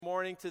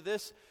morning to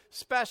this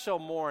special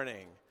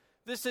morning.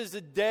 This is a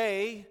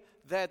day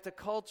that the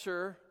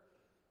culture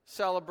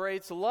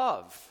celebrates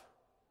love.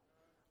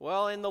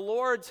 Well, in the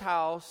Lord's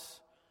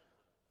house,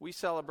 we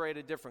celebrate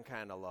a different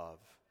kind of love.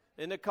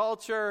 In the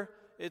culture,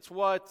 it's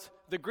what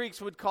the Greeks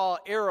would call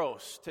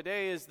eros.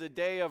 Today is the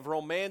day of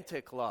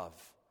romantic love.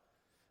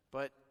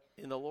 But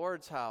in the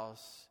Lord's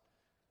house,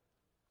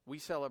 we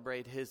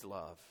celebrate His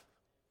love.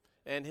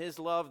 And His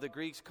love, the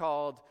Greeks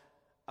called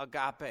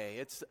agape.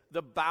 It's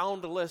the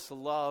boundless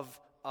love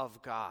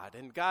of God.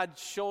 And God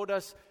showed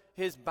us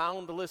His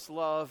boundless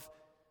love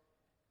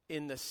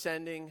in the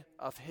sending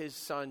of His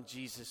Son,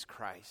 Jesus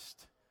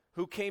Christ,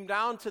 who came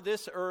down to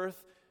this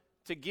earth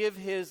to give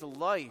His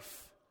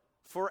life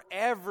for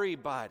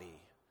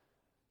everybody.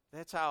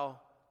 That's how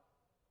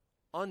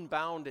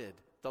unbounded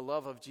the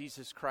love of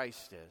Jesus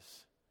Christ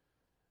is.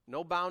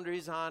 No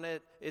boundaries on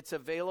it. It's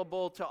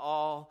available to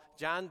all.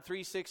 John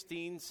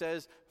 3:16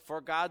 says,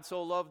 "For God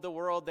so loved the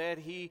world that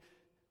He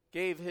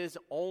gave His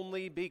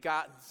only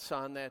begotten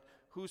Son, that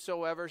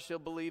whosoever shall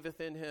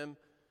believeth in Him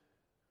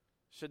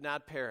should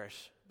not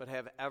perish, but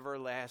have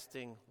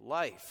everlasting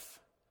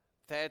life."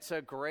 That's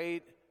a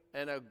great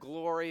and a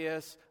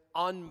glorious,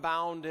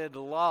 unbounded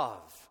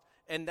love.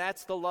 And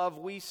that's the love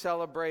we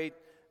celebrate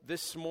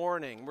this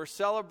morning. We're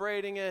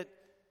celebrating it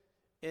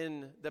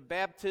in the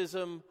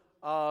baptism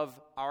of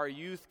our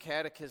youth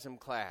catechism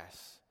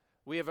class.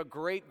 We have a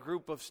great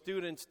group of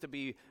students to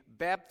be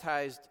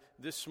baptized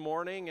this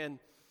morning, and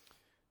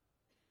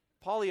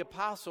Paul the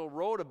Apostle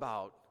wrote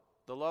about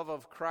the love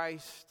of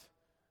Christ,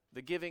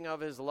 the giving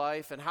of His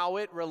life, and how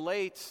it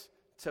relates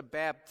to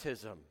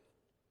baptism.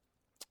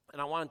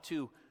 And I want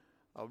to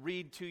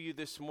read to you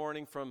this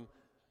morning from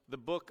the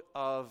book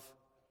of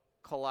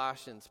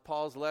Colossians,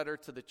 Paul's letter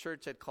to the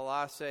church at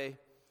Colossae.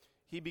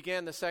 He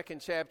began the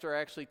second chapter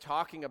actually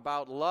talking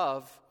about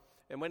love.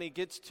 And when he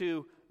gets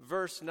to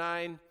verse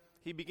 9,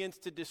 he begins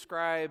to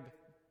describe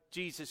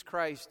Jesus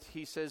Christ.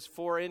 He says,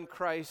 "For in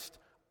Christ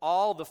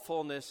all the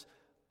fullness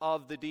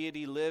of the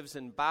deity lives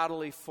in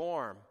bodily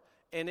form.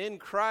 And in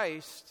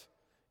Christ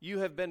you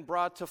have been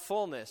brought to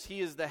fullness. He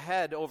is the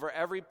head over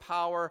every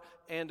power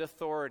and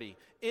authority.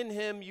 In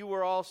Him you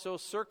were also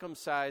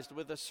circumcised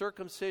with a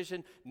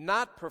circumcision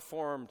not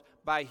performed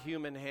by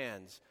human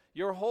hands.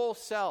 Your whole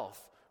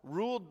self,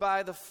 ruled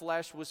by the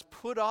flesh, was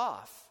put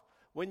off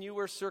when you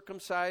were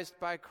circumcised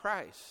by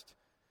Christ,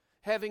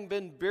 having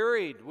been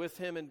buried with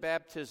Him in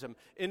baptism,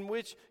 in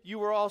which you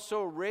were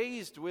also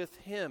raised with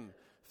Him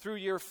through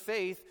your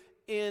faith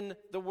in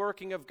the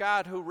working of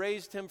God who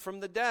raised Him from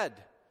the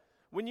dead.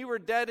 When you were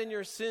dead in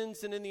your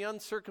sins and in the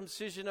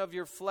uncircumcision of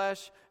your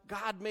flesh,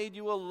 God made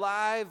you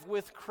alive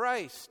with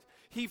Christ.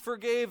 He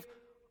forgave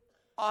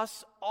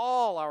us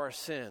all our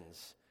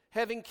sins,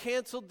 having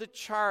canceled the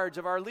charge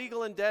of our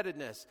legal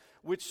indebtedness,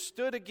 which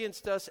stood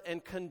against us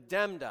and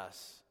condemned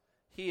us.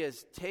 He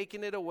has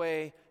taken it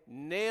away,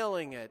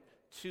 nailing it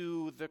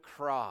to the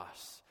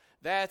cross."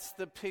 That's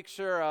the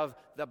picture of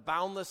the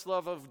boundless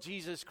love of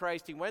Jesus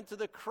Christ. He went to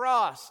the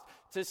cross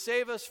to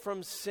save us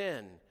from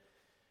sin.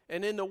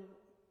 And in the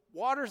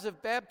waters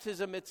of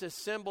baptism, it's a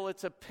symbol,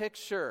 it's a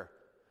picture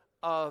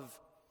of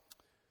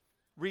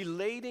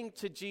relating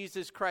to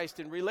Jesus Christ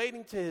and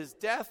relating to His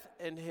death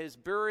and His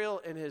burial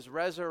and His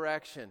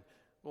resurrection,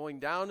 going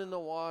down in the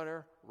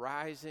water,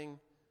 rising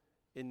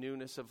in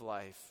newness of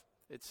life.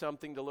 It's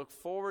something to look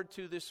forward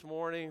to this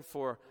morning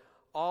for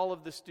all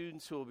of the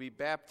students who will be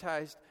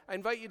baptized. I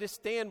invite you to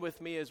stand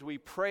with me as we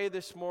pray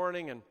this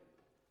morning and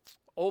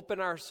open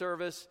our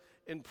service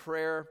in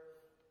prayer.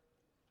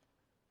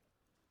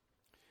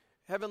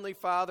 Heavenly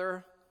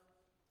Father,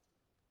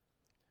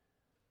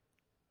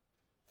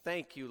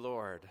 thank you,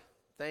 Lord.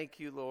 Thank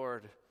you,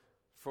 Lord,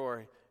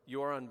 for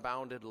your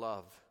unbounded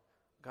love.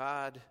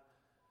 God,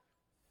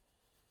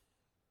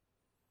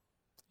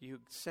 you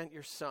sent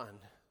your Son,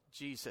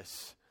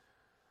 Jesus,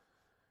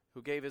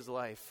 who gave His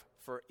life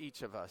for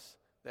each of us,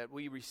 that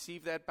we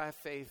receive that by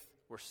faith.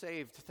 We're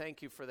saved.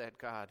 Thank you for that,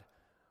 God.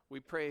 We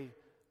pray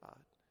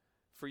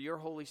for your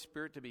Holy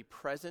Spirit to be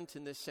present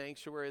in this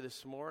sanctuary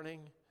this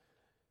morning.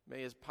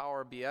 May His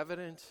power be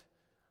evident.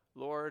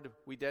 Lord,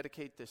 we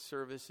dedicate this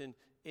service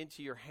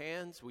into your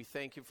hands. We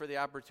thank you for the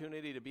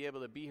opportunity to be able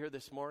to be here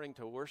this morning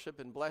to worship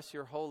and bless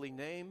your holy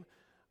name.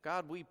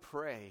 God, we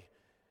pray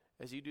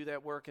as you do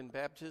that work in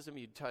baptism,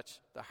 you touch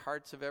the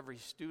hearts of every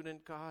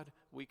student, God.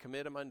 We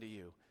commit them unto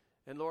you.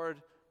 And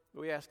Lord,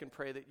 we ask and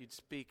pray that you'd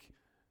speak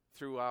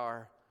through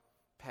our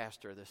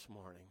pastor this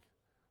morning.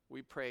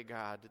 We pray,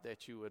 God,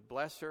 that you would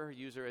bless her,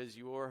 use her as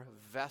your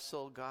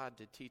vessel, God,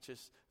 to teach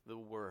us the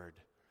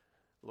word.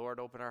 Lord,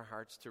 open our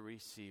hearts to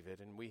receive it.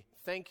 And we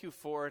thank you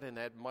for it in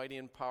that mighty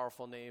and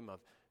powerful name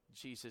of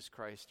Jesus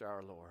Christ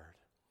our Lord.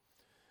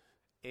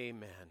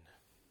 Amen.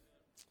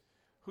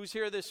 Who's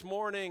here this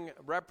morning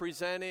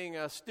representing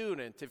a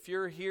student? If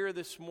you're here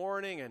this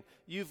morning and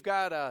you've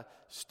got a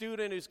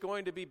student who's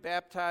going to be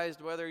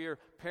baptized, whether you're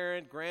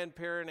parent,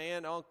 grandparent,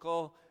 aunt,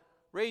 uncle,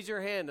 raise your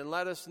hand and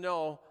let us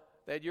know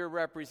that you're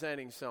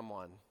representing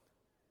someone.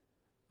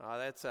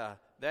 That's a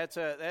That's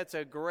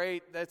a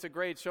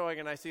great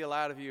showing, and I see a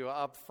lot of you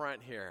up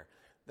front here.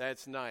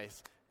 That's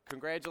nice.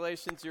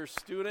 Congratulations, your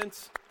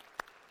students.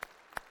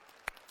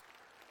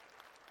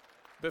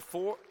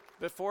 Before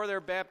they're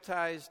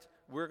baptized,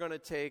 we're going to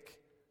take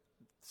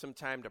some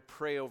time to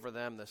pray over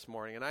them this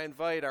morning. And I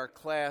invite our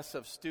class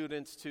of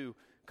students to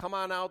come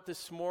on out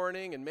this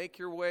morning and make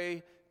your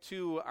way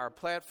to our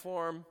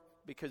platform,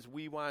 because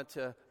we want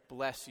to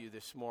bless you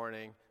this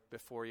morning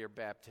before your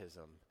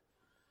baptism.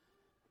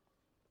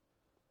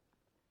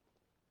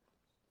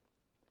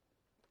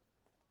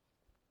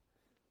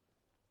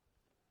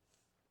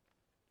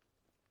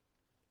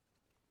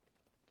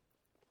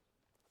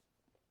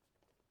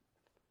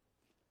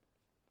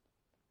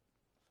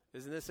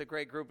 Isn't this a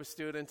great group of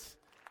students?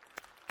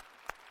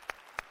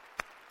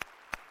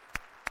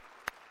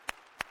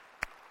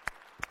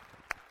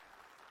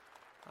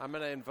 I'm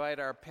going to invite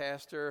our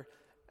pastor,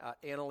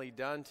 Annalie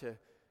Dunn, to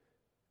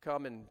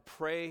come and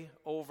pray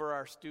over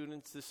our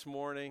students this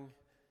morning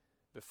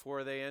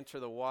before they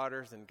enter the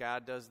waters, and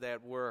God does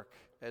that work,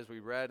 as we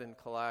read in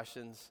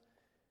Colossians,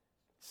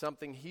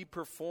 something he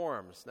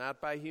performs,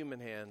 not by human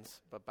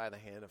hands, but by the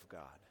hand of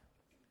God.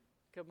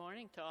 Good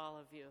morning to all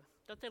of you.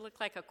 Don't they look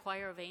like a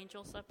choir of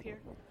angels up here?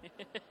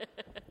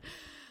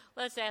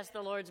 Let's ask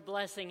the Lord's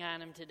blessing on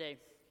them today.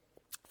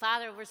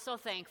 Father, we're so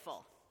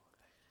thankful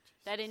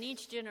that in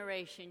each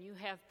generation you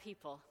have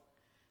people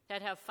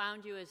that have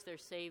found you as their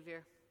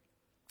Savior,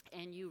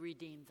 and you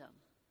redeemed them.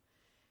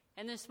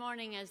 And this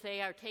morning, as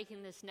they are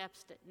taking this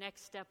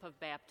next step of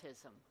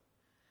baptism,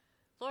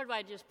 Lord,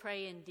 I just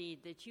pray indeed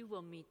that you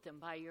will meet them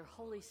by your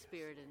Holy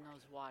Spirit in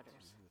those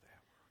waters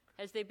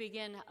as they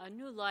begin a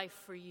new life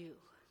for you.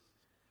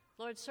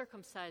 Lord,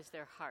 circumcise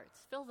their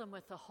hearts. Fill them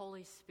with the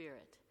Holy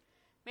Spirit.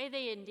 May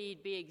they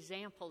indeed be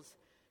examples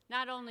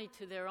not only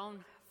to their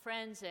own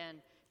friends and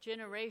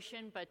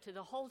generation, but to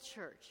the whole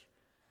church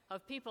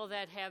of people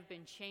that have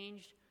been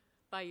changed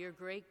by your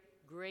great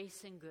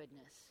grace and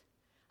goodness.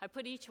 I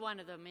put each one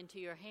of them into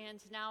your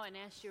hands now and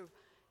ask your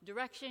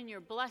direction,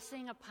 your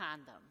blessing upon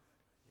them.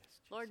 Yes,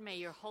 Lord, may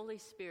your Holy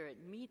Spirit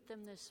meet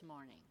them this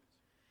morning.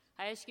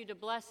 I ask you to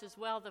bless as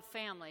well the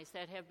families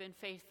that have been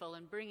faithful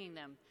in bringing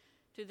them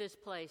to this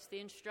place, the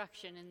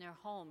instruction in their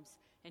homes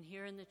and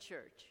here in the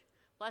church.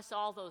 Bless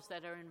all those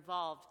that are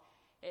involved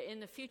in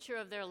the future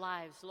of their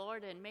lives,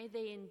 Lord, and may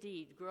they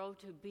indeed grow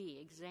to be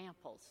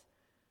examples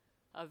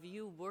of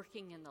you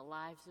working in the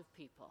lives of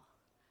people.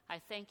 I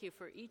thank you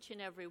for each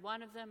and every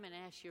one of them and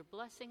ask your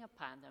blessing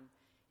upon them.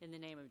 In the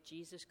name of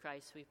Jesus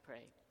Christ we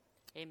pray.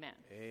 Amen.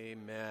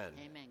 Amen.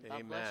 Amen.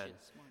 God bless you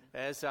this morning.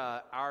 As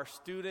our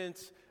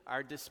students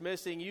are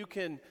dismissing, you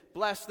can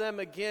bless them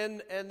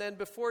again, and then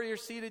before you're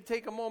seated,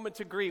 take a moment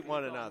to greet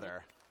one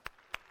another.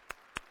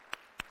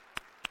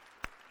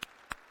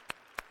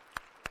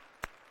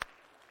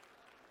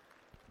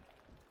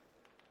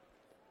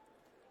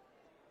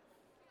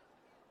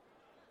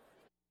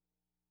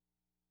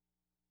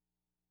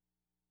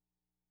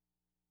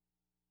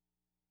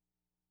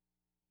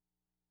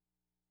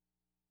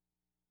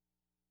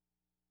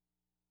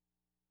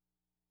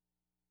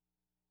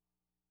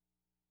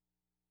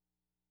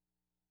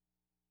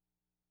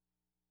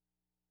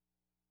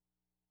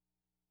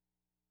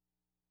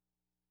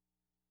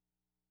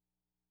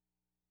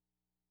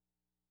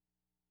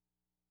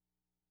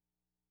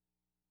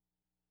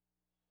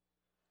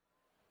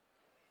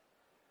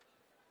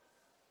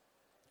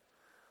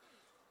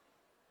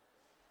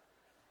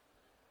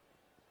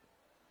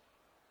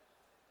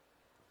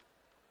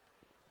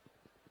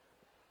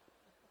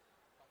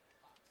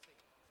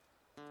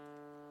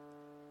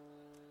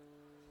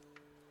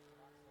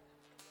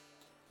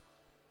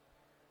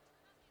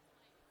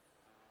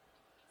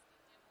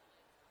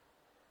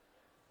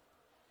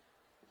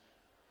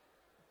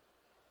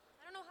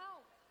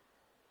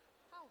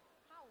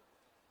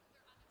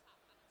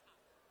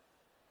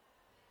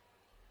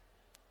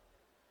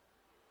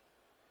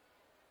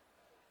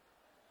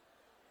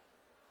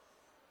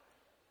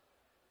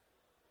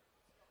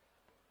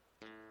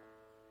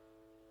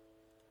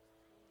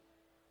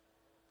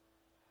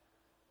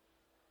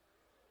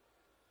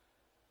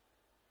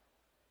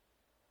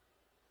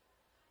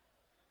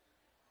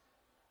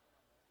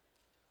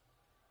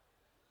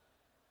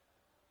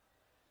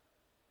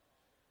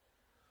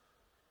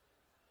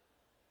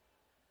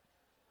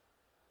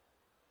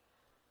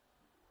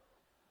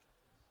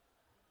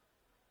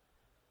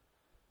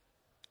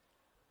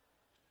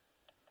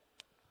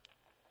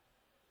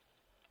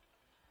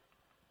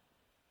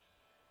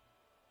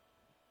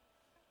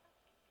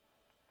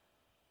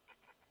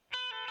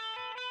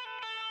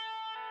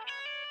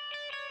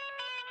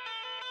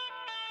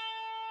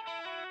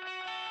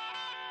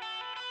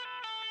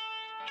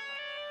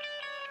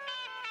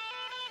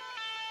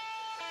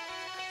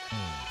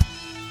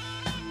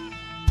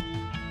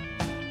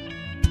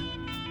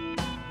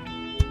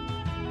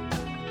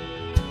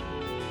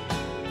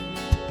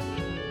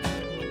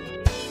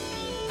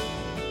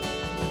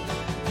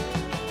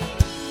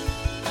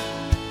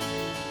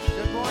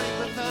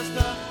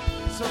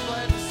 So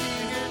glad to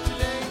see you here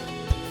today.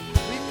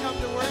 We've come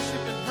to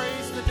worship and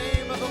praise the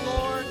name of the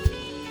Lord.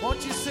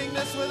 Won't you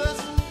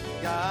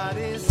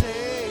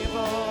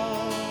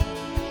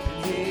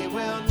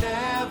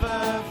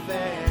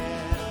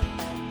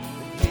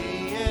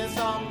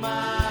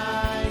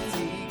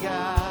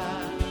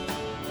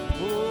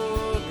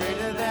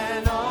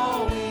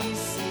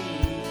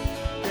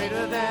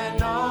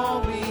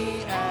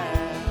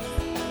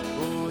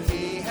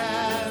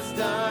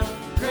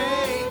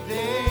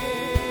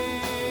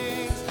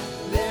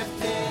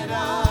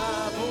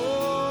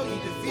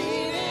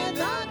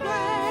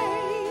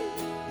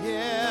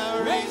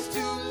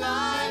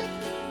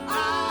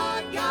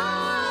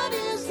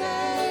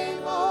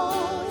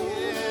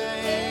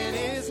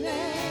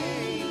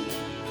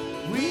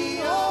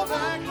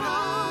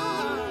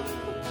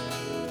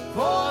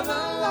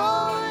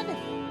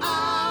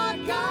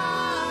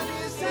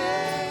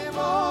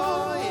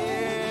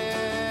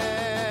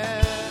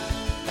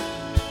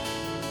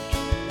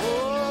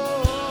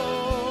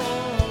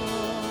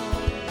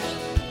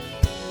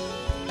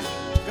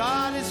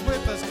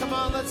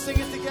let's sing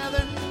it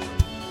together.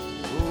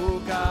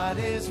 Oh, God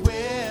is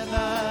with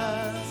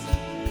us,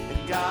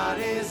 and God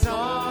is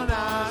on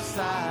our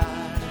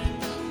side.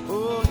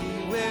 Oh,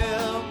 He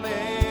will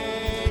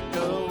make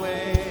a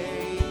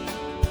way,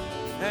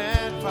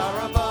 and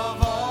far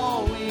above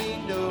all we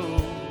know,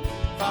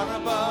 far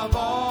above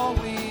all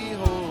we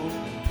hope.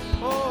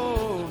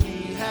 Oh,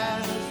 He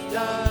has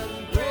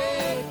done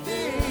great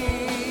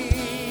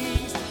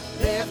things.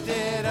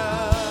 Lifted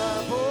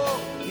up, oh,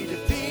 He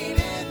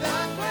defeated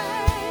the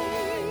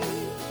grave,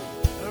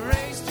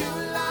 raised to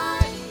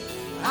life.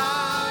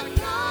 Our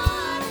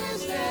God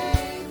is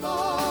able.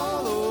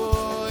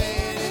 Oh,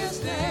 in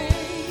His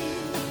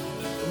name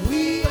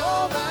we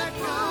overcome.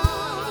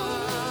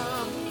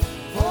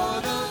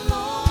 For the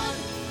Lord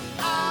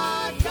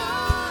our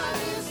God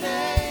is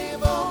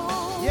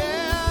able.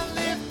 Yeah,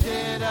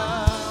 lifted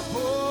up,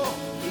 oh,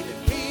 He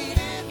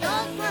defeated the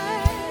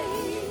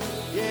grave.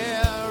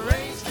 Yeah,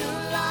 raised to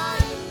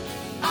life.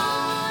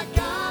 Our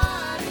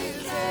God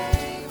is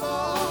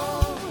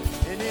able.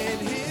 And in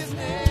His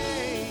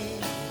name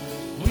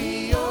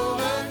we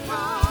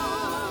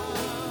overcome.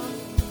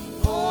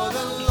 For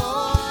the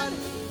Lord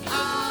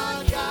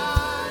our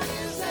God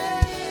is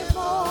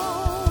able.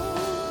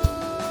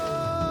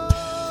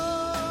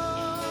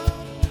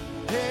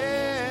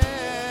 Yeah.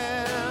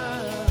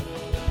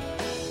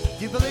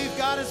 Do you believe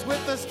God is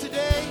with us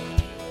today?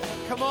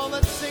 Come on,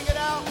 let's sing it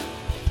out.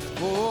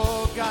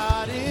 Oh,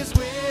 God is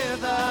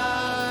with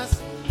us.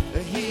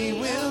 He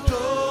will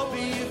go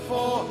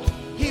before.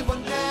 He will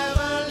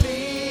never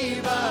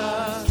leave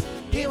us.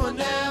 He will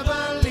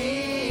never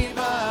leave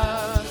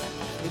us.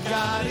 And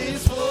God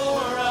is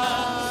for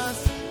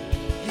us.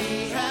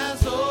 He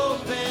has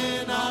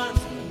open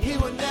arms. He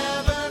will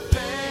never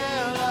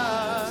fail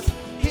us.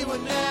 He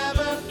will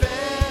never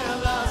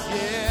fail us.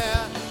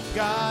 Yeah,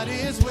 God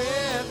is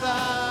with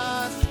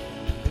us.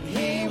 And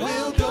He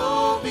will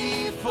go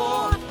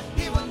before.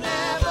 He will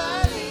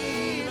never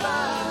leave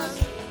us.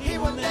 He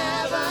will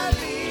never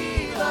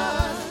leave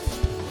us.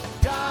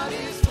 God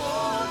is for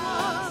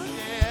us.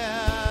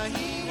 Yeah,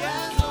 He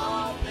has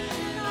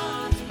open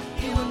arms.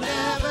 He will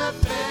never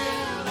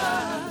fail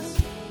us.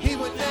 He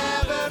will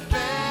never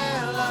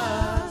fail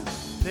us.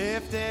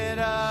 Lifted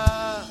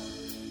up,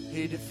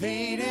 He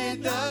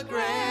defeated the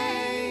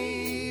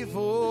grave.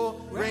 Oh,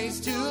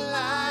 raised to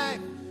life.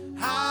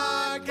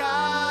 Our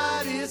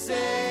God is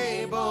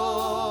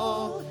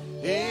able.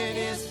 In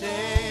His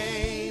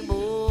name,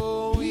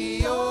 oh,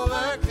 we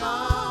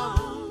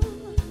overcome.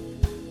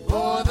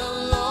 For the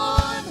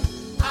Lord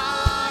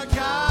our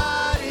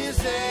God is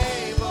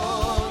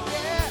able.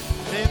 Yeah,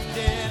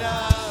 lifted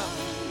up,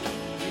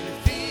 He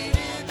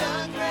defeated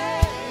the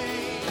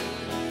grave,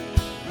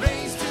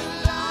 raised to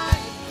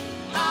life.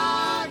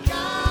 Our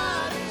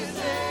God is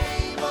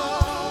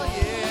able.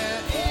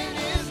 Yeah, in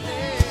His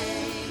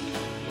name,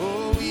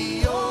 oh, we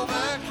overcome.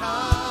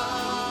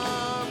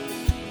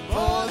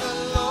 For the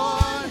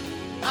Lord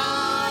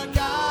our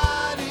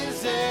God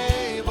is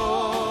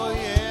able.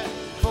 Yeah,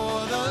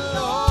 for the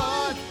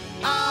Lord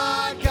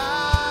our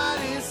God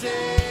is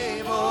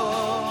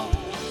able.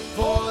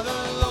 For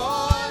the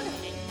Lord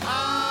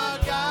our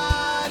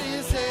God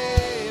is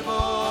able.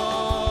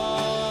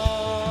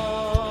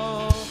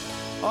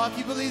 Oh, if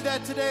you believe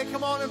that today,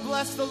 come on and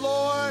bless the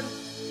Lord.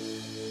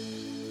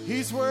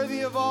 He's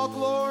worthy of all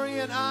glory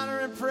and honor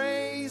and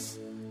praise.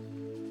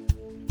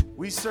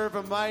 We serve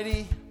a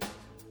mighty,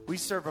 we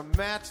serve a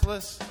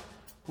matchless,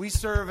 we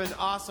serve an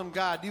awesome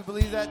God. Do you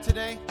believe that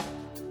today?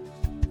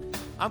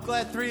 I'm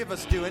glad 3 of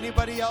us do.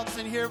 Anybody else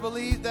in here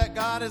believe that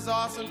God is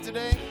awesome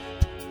today?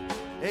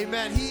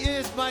 Amen. He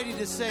is mighty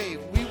to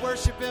save. We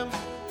worship Him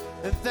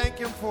and thank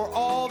Him for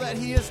all that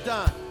He has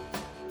done.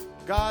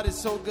 God is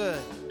so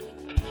good.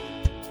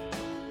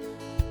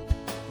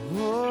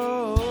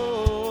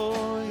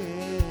 Oh,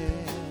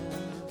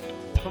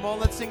 yeah. Come on,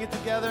 let's sing it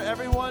together.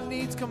 Everyone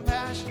needs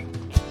compassion.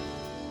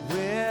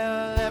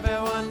 Well,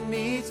 everyone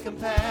needs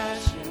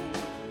compassion,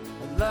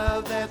 a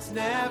love that's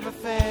never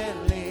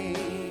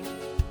failing.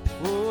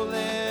 Oh,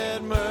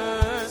 let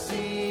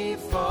mercy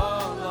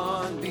fall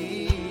on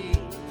me.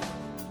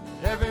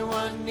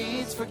 Everyone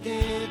needs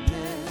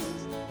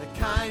forgiveness, the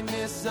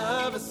kindness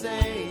of a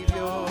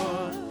Savior.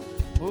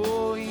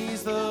 Oh,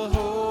 He's the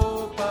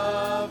hope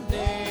of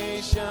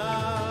nations.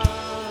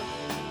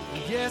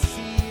 Yes,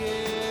 He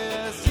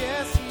is.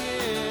 Yes, He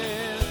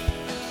is.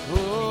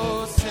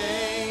 Oh,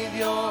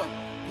 Savior,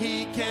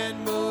 He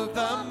can move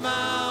the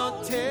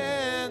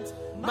mountains.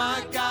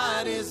 My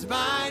God is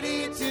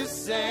mighty to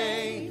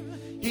save.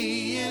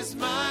 He is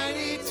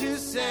mighty to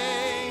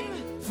save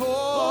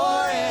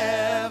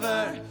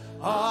forever.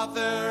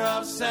 Author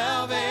of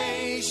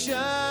salvation,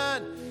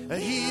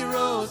 He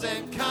rose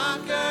and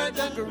conquered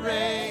the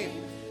grave.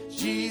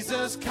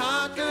 Jesus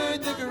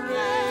conquered the grave.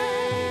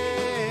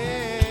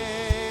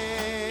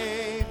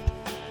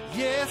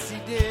 Yes, He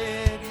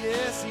did.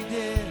 Yes, He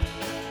did.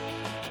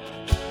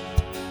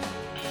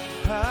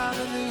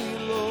 Hallelujah,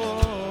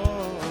 Lord.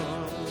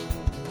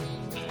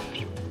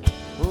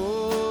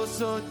 Oh,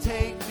 so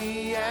take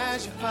me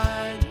as you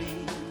find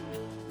me.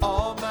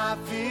 All my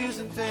fears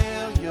and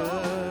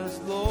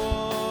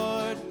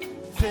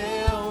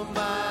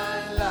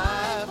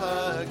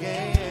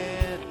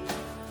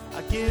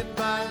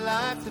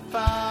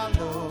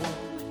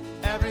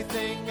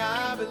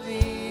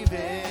believe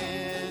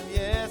in.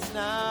 Yes,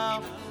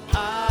 now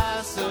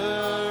I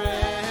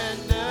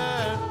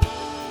surrender.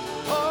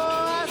 Oh,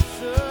 I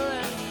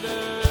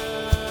surrender.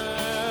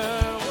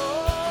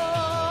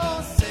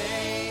 Oh,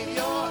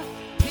 Savior,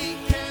 He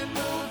can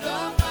move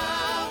the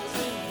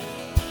mountain.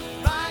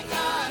 My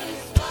God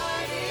is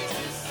mighty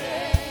to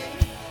save.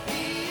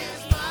 He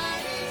is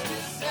mighty to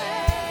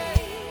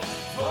save.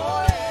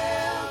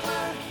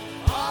 Forever,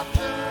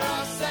 author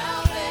of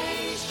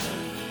salvation.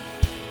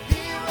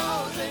 He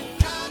rose and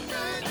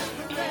conquered the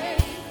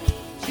grave.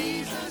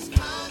 Jesus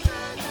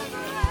conquered the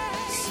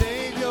grave.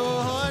 Savior,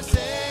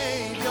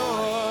 Savior,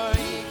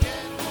 He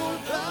can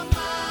move the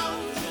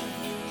mountain.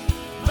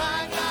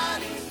 My God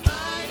is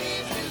mighty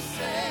to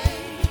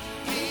save.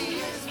 He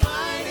is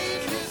mighty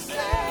to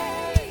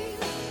save.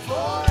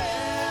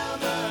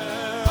 Forever,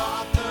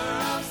 author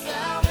of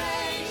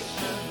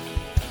salvation.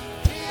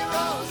 He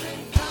rose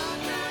and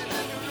conquered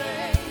the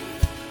grave.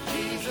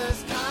 Jesus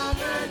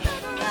conquered the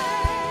grave.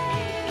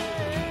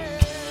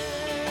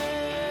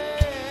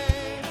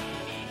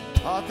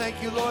 Oh, thank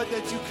you, Lord,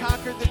 that you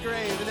conquered the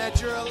grave and that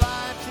you're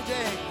alive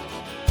today.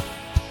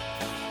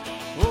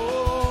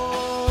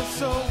 Oh,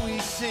 so we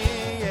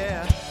sing,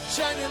 yeah.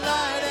 Shine your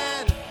light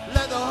and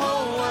let the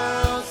whole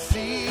world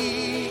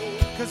see.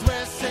 'Cause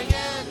we're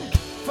singing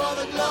for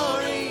the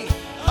glory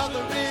of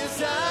the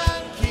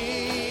risen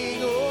King.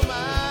 Oh,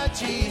 my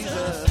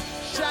Jesus.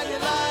 Shine your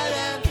light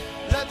and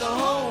let the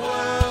whole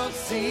world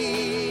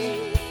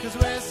see. 'Cause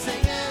we're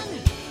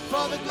singing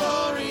for the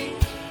glory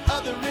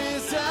of the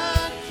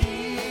risen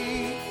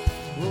King.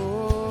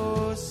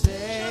 Oh,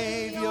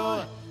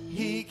 Savior,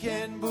 He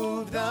can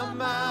move the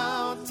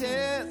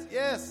mountains.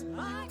 Yes,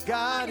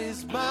 God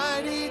is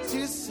mighty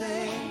to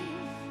save.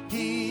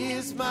 He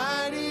is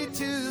mighty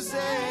to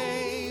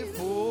save.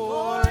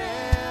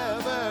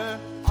 Forever,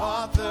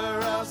 author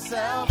of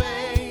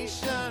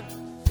salvation.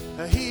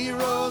 He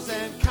rose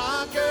and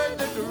conquered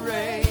the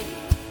grave.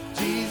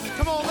 Jesus,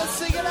 come on, let's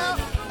sing it out.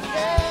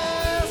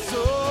 Yes,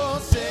 oh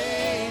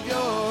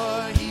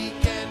Savior, He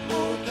can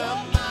move the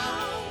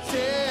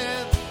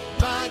mountains.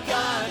 My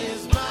God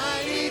is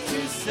mighty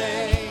to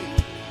save.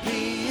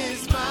 He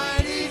is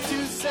mighty to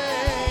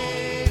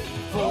save.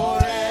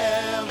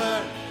 Forever,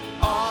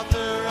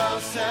 author of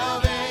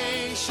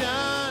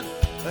salvation.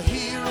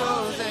 He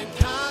rose and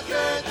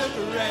conquered the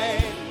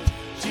grave.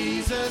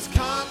 Jesus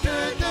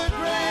conquered the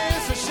grave.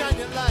 So shine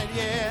your light,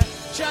 yeah.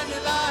 Shine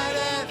your light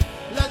and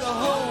let the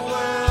whole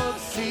world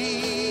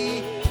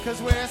see. 'Cause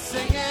we're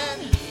singing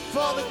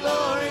for the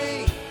glory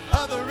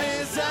of the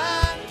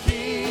risen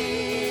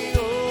King. Oh,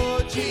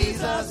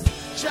 Jesus,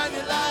 shine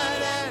your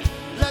light and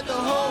let the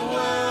whole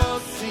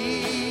world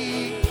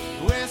see.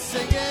 We're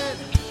singing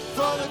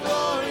for the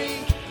glory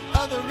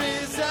of the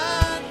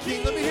risen King.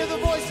 Let me hear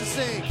the voices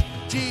sing.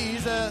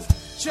 Jesus,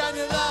 shine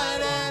your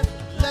light and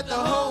let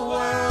the whole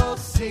world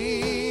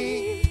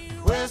see.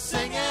 We're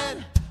singing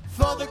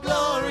for the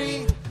glory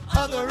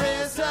of the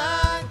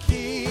risen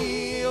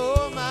King.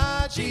 Oh,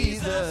 my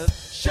Jesus,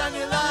 shine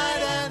your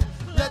light and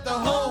let the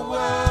whole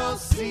world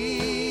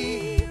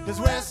see. 'Cause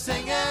we're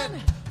singing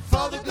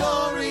for the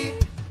glory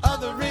of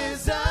the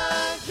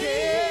risen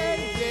King.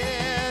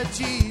 Yeah,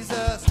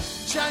 Jesus,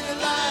 shine your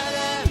light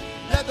and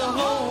let the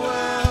whole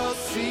world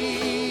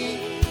see.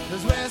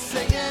 'Cause we're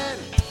singing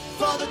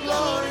for the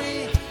glory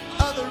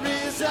of the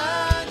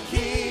risen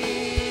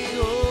King.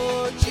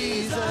 Oh,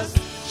 Jesus,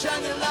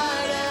 shine your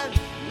light and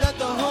let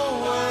the whole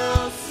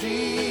world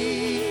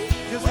see.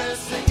 'Cause we're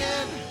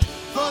singing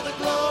for the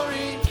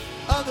glory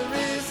of the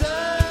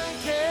risen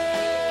King.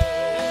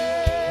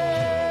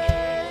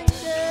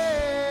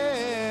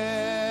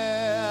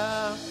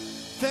 Yeah.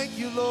 Thank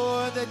you,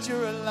 Lord, that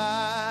you're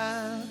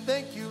alive.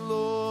 Thank you,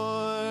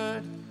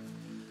 Lord.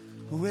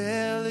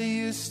 Well,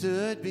 you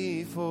stood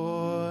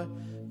before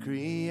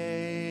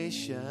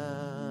creation,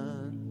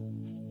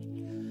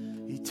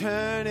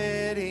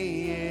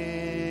 eternity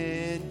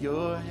in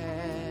your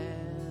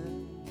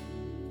hand.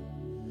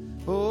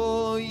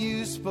 Oh,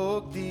 you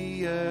spoke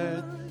the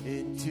earth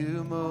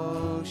into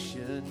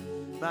motion,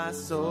 my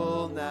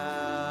soul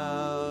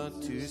now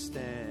to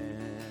stand.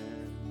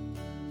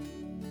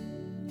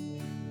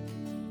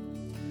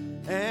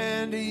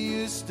 And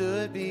you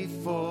stood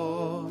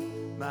before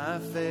my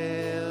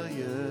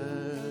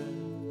failure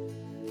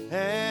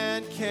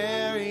and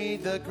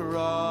carried the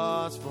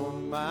cross for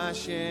my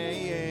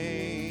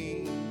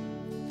shame.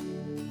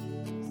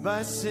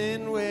 My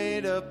sin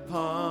weighed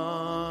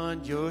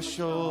upon your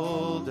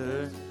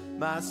shoulder,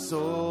 my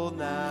soul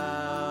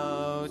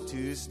now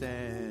to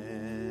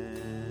stand.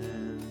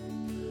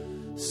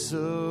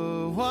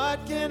 So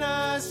what can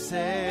I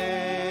say?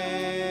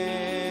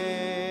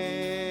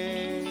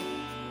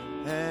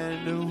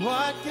 And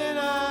what can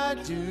I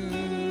do?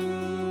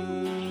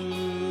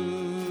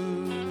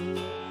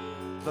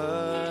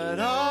 But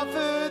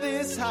offer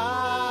this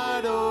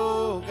heart,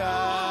 oh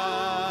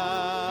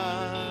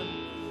God,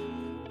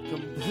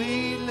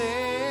 completely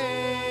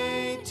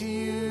to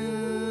you.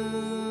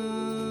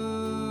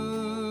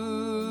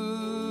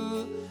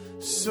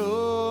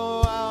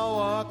 So I'll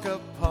walk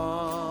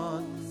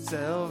upon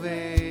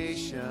salvation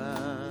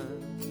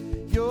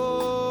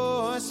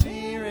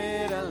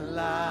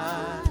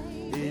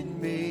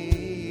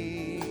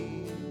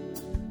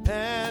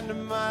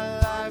and my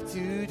life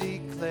to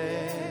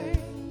declare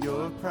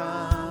your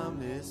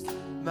promise,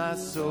 my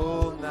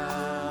soul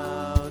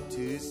now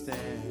to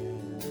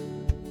stand.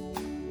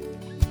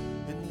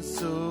 And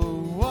so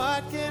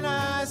what can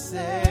I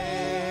say?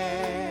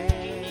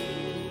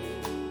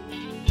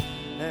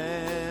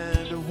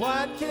 And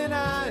what can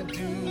I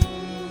do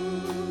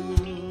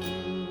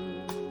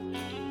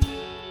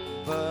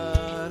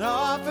but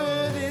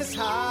offer this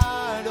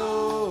heart,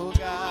 oh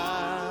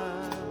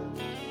God,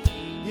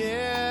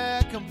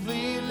 yeah,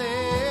 completely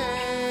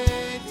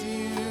to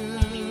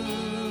you.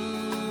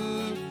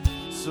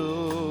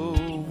 So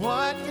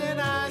what can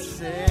I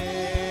say?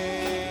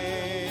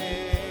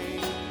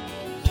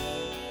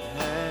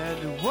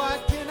 And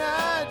what can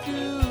I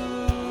do?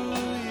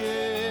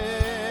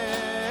 Yeah,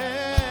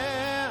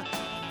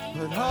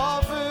 but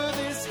offer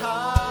this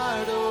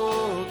heart,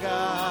 oh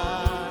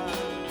God,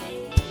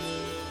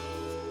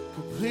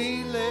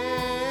 completely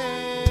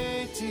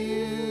to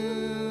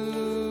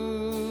you.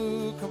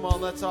 Come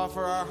on, let's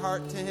offer our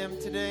heart to Him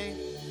today.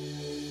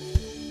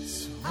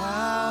 So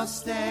I'll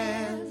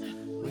stand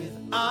with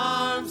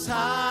arms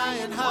high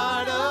and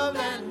heart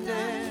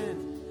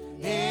abandoned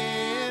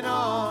in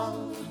awe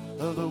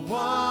of the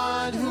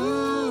one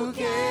who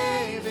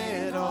gave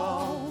it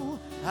all.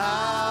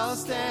 I'll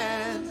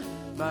stand,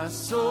 my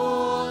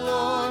soul,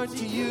 Lord,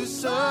 to you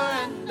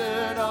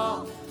surrendered.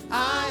 All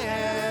I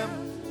am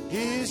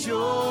is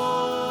yours,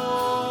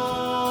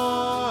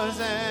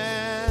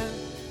 and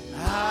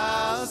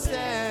I'll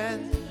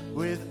stand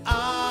with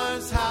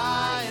arms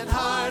high and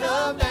heart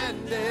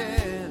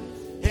abandoned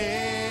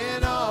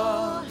in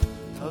awe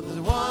of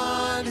the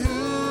one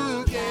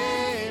who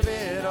gave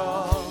it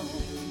all.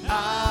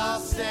 I'll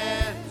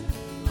stand,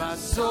 my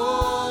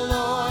soul,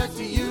 Lord,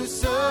 to you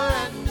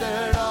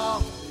surrendered.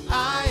 All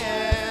I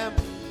am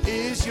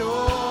is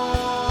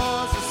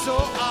yours. So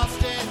I'll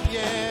stand,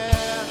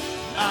 yeah,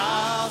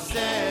 I'll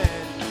stand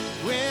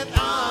with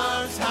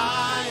arms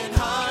high and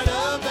heart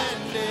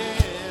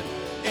abandoned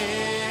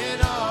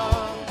in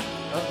awe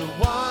of the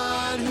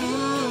one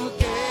who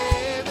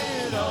gave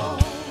it all.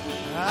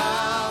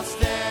 I'll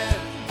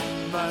stand,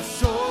 my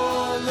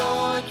soul,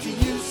 Lord, to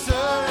you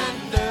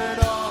surrendered.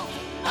 All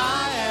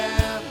I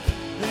am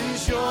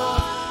is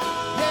yours.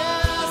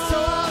 Yeah, so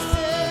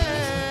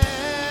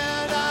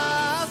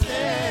I'll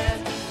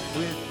stand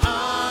with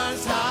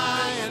arms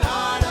high and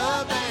heart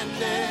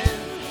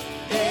abandoned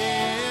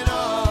in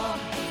awe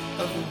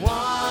of the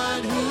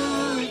one who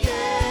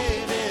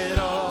gave it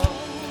all.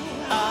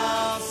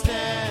 I'll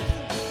stand,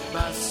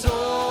 my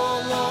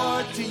soul,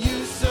 Lord, to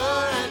you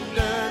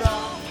surrendered.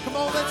 All. Come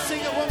on, let's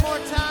sing it one more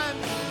time.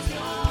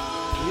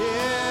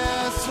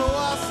 Yeah, so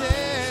I'll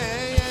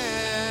say,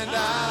 and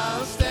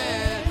I'll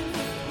stand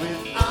with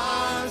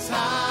arms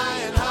high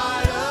and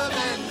heart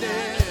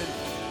abandoned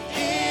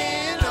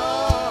in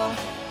awe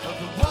of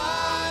the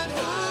one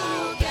who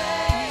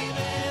gave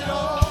it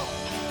all.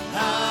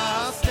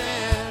 I'll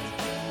stand,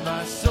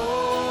 my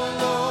soul,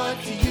 Lord,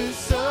 to you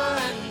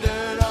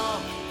surrendered.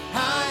 All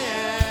I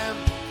am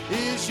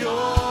is yours,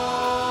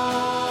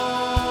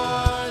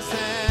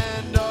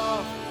 and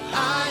all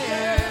I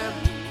am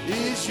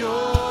is yours,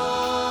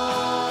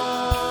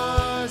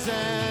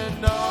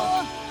 and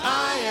all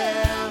I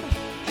am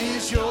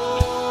is yours.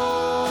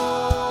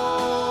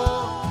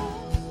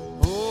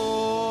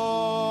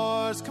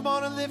 Come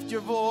on and lift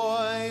your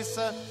voice.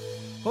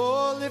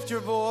 Oh, lift your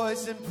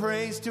voice in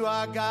praise to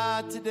our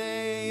God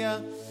today.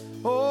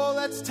 Oh,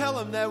 let's tell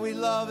Him that we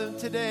love Him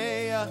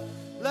today.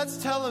 Let's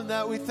tell Him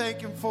that we thank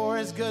Him for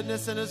His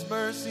goodness and His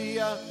mercy.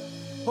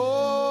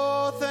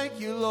 Oh, thank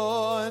you,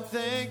 Lord.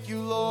 Thank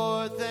you,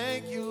 Lord.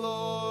 Thank you,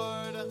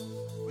 Lord.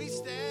 We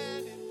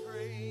stand and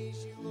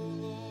praise you, oh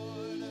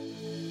Lord.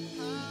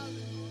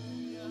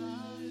 Hallelujah,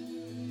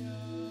 hallelujah.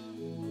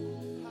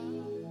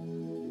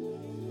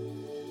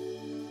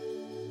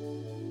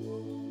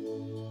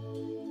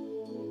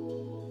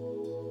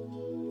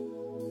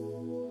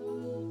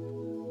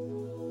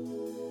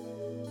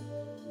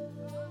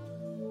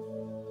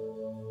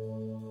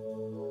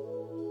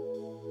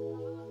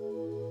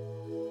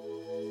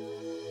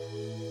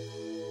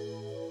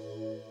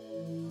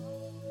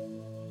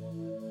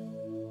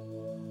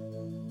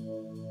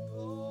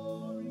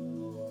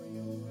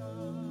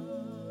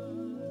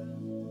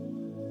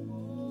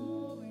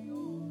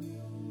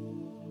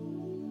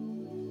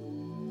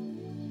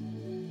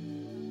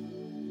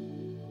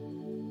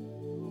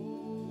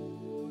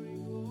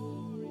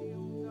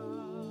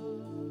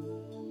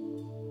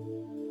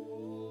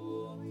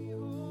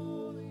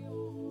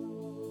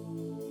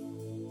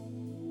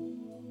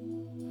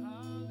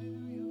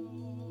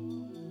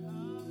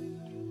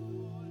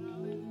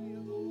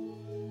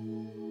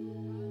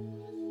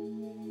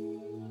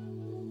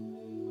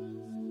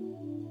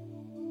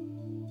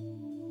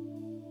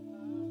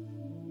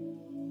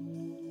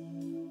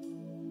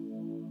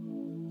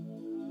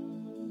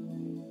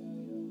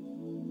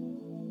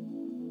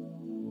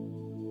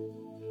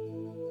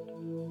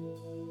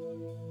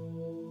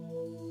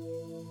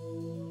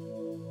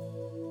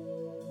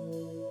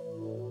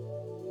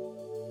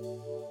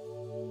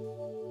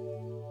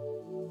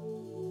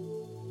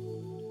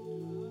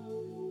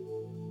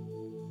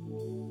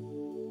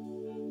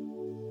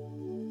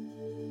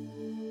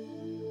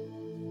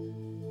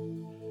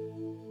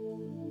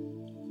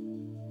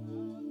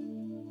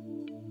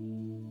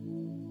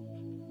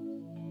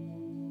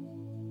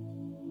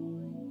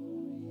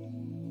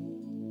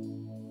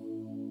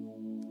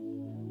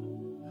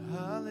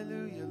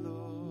 Hallelujah,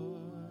 Lord.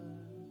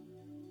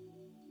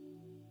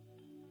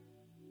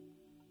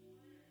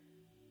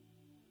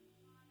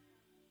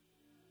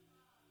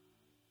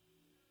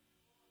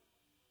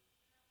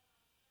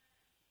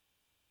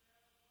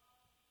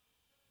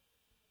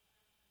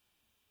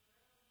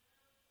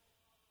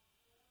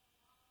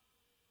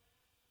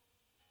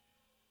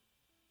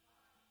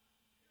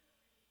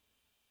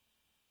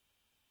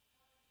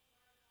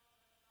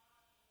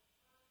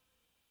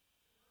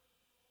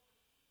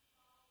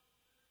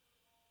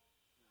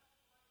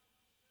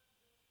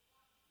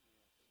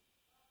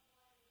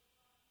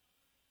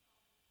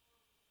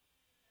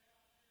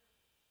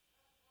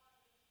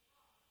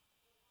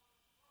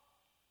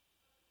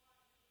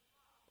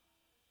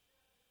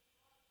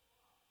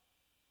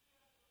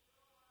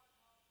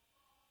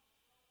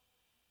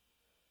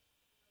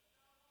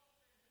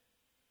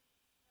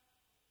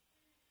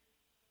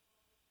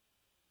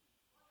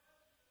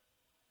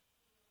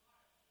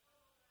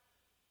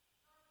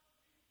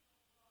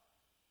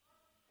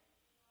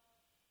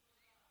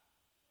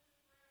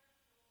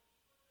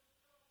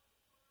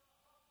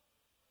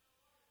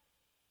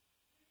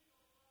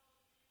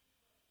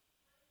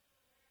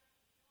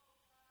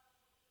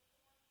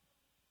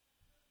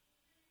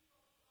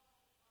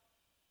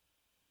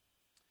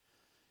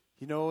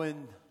 You know,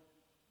 in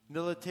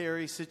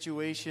military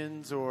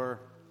situations,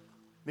 or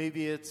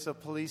maybe it's a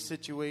police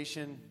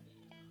situation,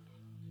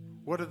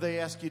 what do they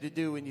ask you to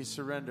do when you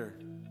surrender?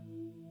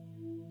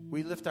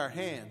 We lift our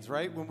hands,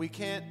 right? When we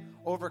can't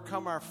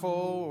overcome our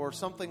foe or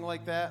something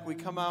like that, we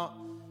come out,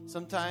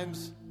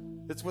 sometimes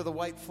it's with a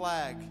white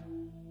flag,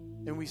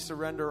 and we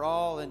surrender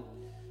all. And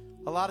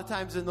a lot of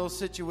times in those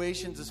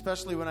situations,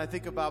 especially when I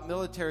think about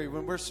military,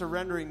 when we're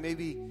surrendering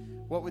maybe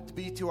what would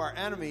be to our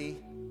enemy,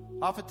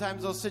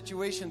 oftentimes those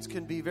situations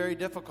can be very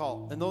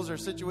difficult, and those are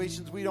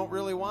situations we don't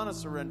really want to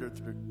surrender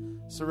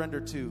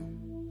to.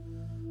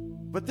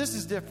 But this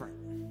is different.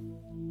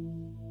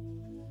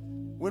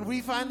 When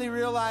we finally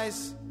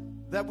realize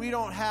that we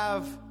don't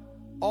have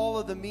all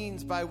of the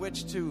means by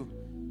which to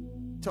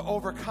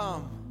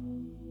overcome,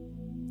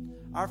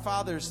 our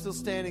Father is still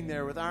standing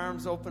there with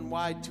arms open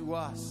wide to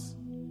us.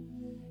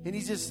 And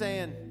He's just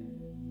saying,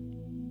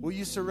 will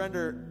you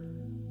surrender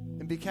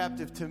and be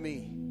captive to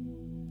me?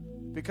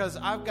 Because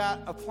I've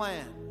got a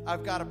plan.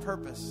 I've got a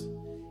purpose.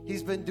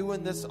 He's been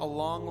doing this a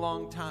long,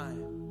 long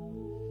time.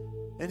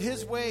 And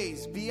His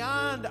ways,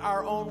 beyond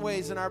our own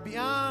ways and are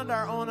beyond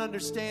our own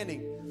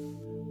understanding.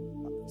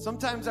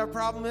 Sometimes our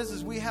problem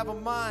is we have a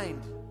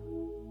mind.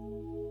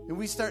 And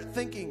we start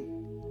thinking.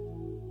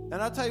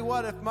 And I'll tell you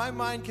what, if my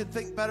mind can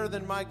think better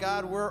than my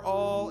God, we're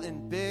all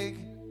in big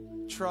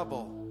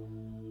trouble.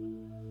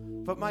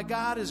 But my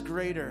God is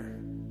greater.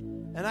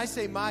 And I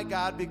say my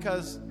God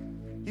because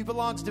He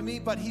belongs to me,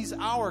 but He's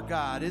our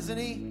God, isn't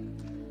He?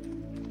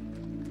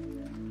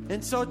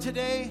 And so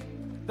today,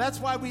 that's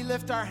why we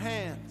lift our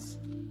hands.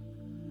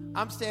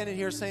 I'm standing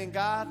here saying,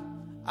 God,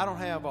 I don't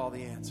have all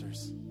the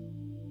answers.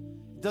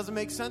 It doesn't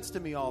make sense to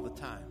me all the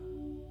time.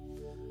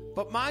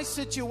 But my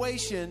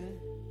situation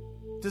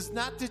does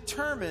not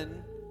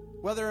determine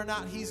whether or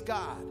not He's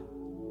God.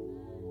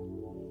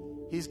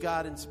 He's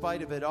God in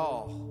spite of it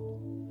all.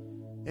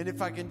 And if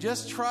I can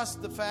just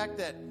trust the fact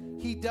that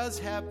He does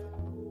have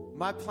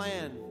my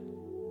plan,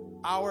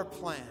 our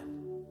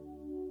plan,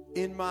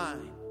 in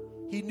mind.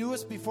 He knew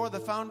us before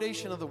the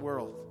foundation of the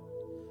world,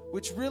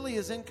 which really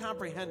is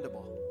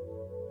incomprehensible.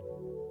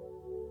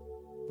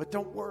 But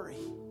don't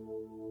worry.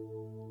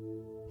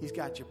 He's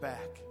got your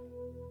back.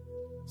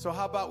 So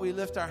how about we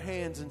lift our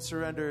hands and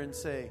surrender and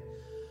say,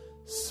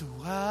 so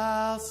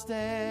I'll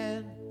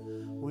stand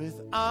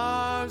with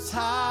arms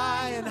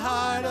high and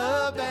heart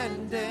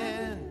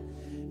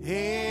abandoned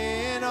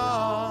in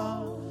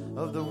awe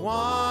of the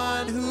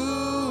one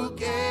who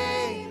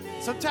gave.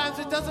 Sometimes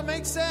it doesn't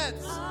make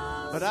sense,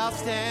 but I'll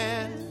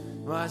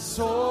stand. My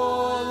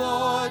soul,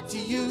 Lord, to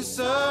you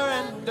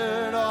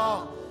surrendered.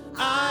 All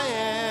I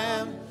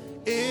am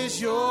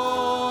is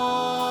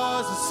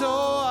yours. And so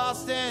I'll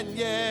stand,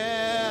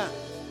 yeah.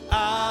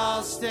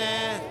 I'll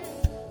stand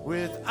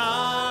with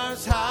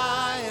arms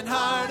high and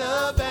heart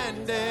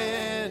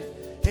abandoned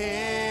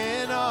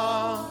in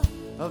awe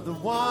of the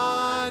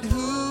one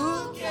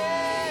who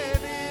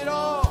gave it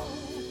all.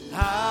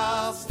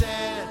 I'll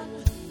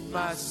stand,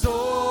 my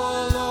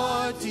soul,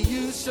 Lord, to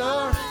you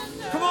surrender.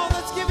 Come on,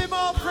 let's give Him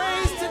all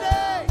praise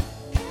today.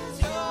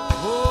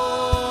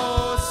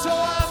 Oh, so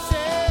I'll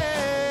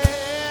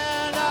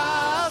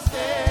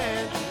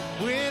stand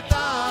with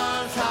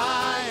arms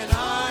high and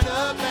heart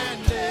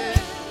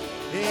abandoned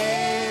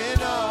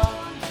in awe.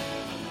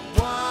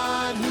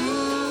 One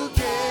who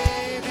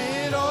gave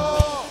it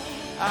all.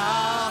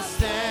 I'll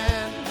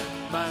stand,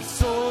 my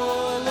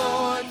soul,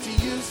 Lord, to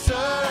you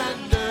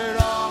surrendered.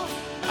 All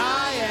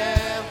I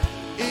am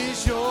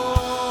is yours.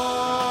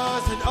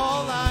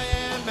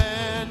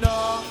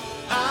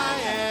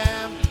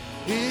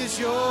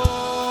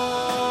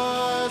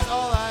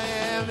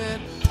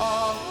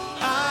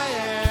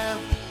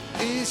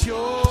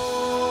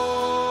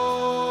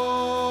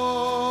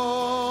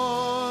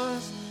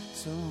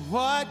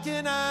 what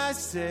can I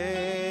say?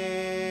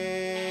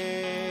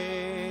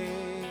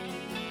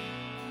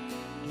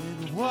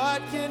 And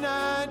what can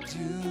I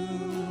do?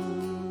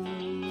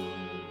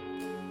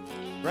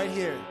 Right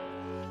here.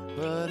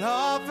 But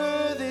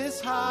offer this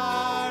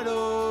heart,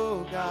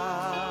 oh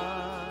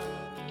God,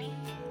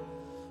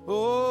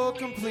 oh,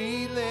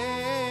 completely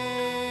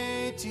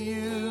to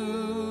you,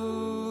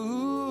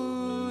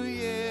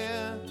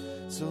 yeah.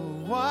 So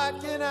what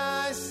can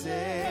I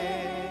say?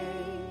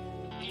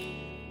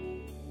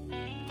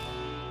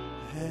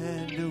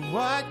 And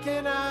what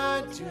can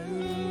I do?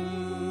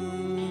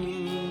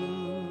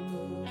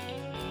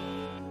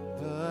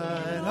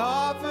 But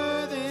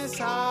offer this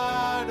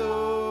heart,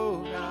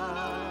 oh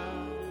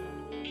God,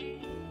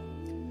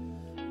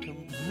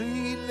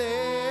 completely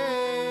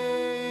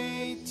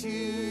to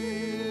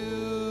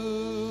you.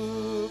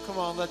 Come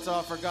on, let's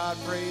offer God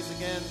praise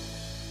again.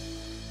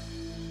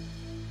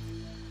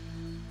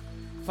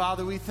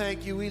 Father, we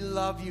thank you, we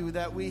love you,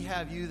 that we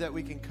have you that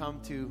we can come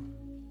to.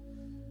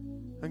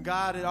 And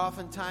God, it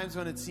oftentimes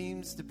when it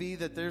seems to be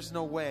that there's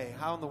no way,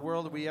 how in the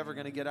world are we ever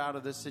going to get out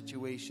of this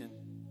situation?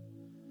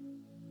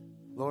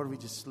 Lord, we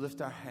just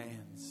lift our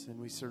hands and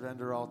we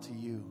surrender all to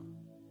you.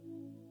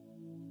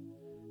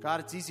 God,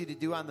 it's easy to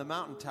do on the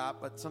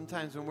mountaintop, but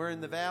sometimes when we're in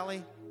the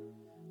valley,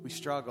 we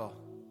struggle.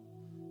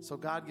 So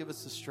God, give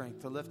us the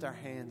strength to lift our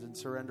hands and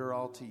surrender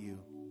all to you.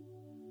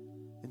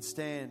 And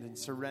stand and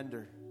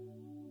surrender.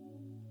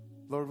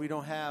 Lord, we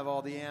don't have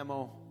all the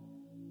ammo.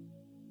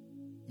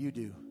 You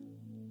do.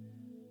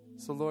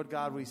 So, Lord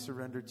God, we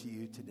surrender to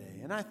you today.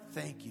 And I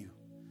thank you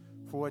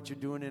for what you're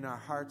doing in our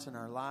hearts and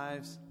our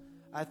lives.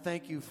 I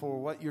thank you for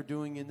what you're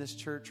doing in this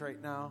church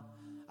right now.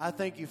 I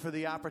thank you for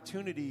the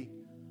opportunity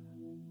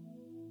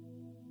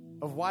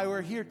of why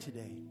we're here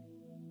today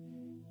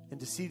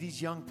and to see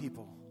these young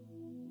people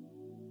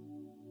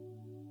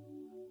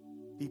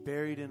be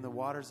buried in the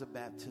waters of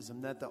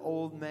baptism, that the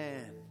old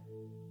man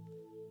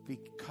be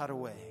cut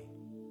away,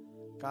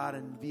 God,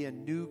 and be a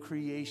new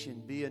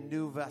creation, be a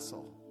new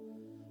vessel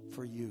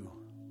for you.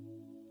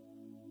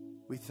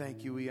 We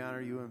thank you, we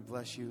honor you, and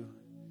bless you.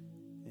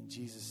 In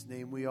Jesus'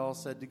 name, we all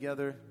said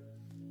together,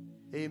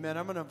 amen.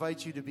 I'm going to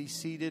invite you to be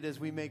seated as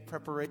we make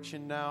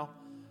preparation now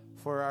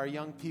for our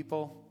young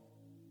people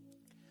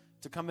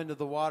to come into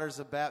the waters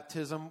of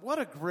baptism. What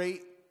a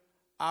great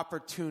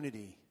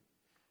opportunity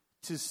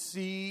to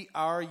see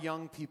our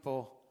young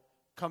people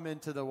come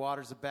into the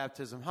waters of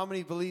baptism. How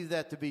many believe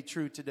that to be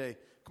true today?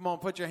 Come on,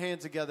 put your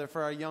hands together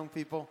for our young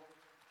people.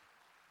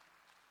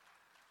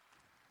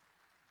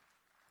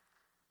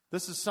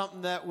 This is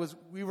something that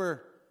we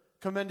were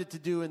commended to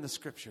do in the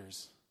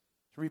scriptures,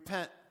 to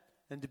repent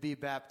and to be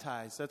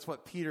baptized. That's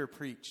what Peter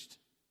preached.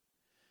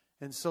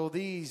 And so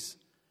these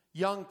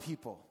young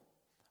people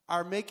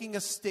are making a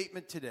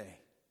statement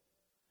today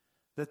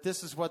that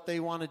this is what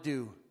they want to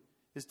do,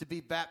 is to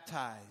be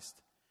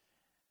baptized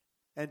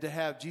and to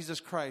have Jesus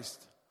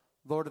Christ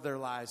Lord of their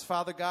lives.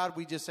 Father God,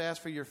 we just ask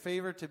for your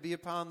favor to be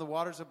upon the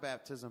waters of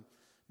baptism.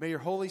 May your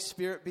Holy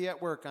Spirit be at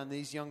work on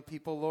these young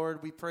people,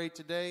 Lord, we pray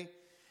today.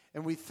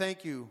 And we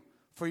thank you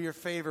for your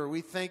favor. We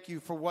thank you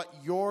for what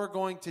you're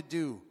going to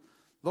do.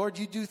 Lord,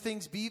 you do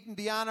things even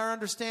beyond our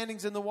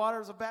understandings in the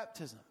waters of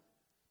baptism.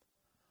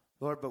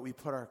 Lord, but we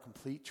put our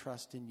complete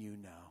trust in you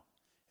now.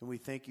 And we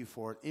thank you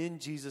for it. In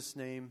Jesus'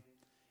 name,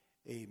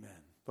 amen.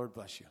 Lord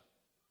bless you.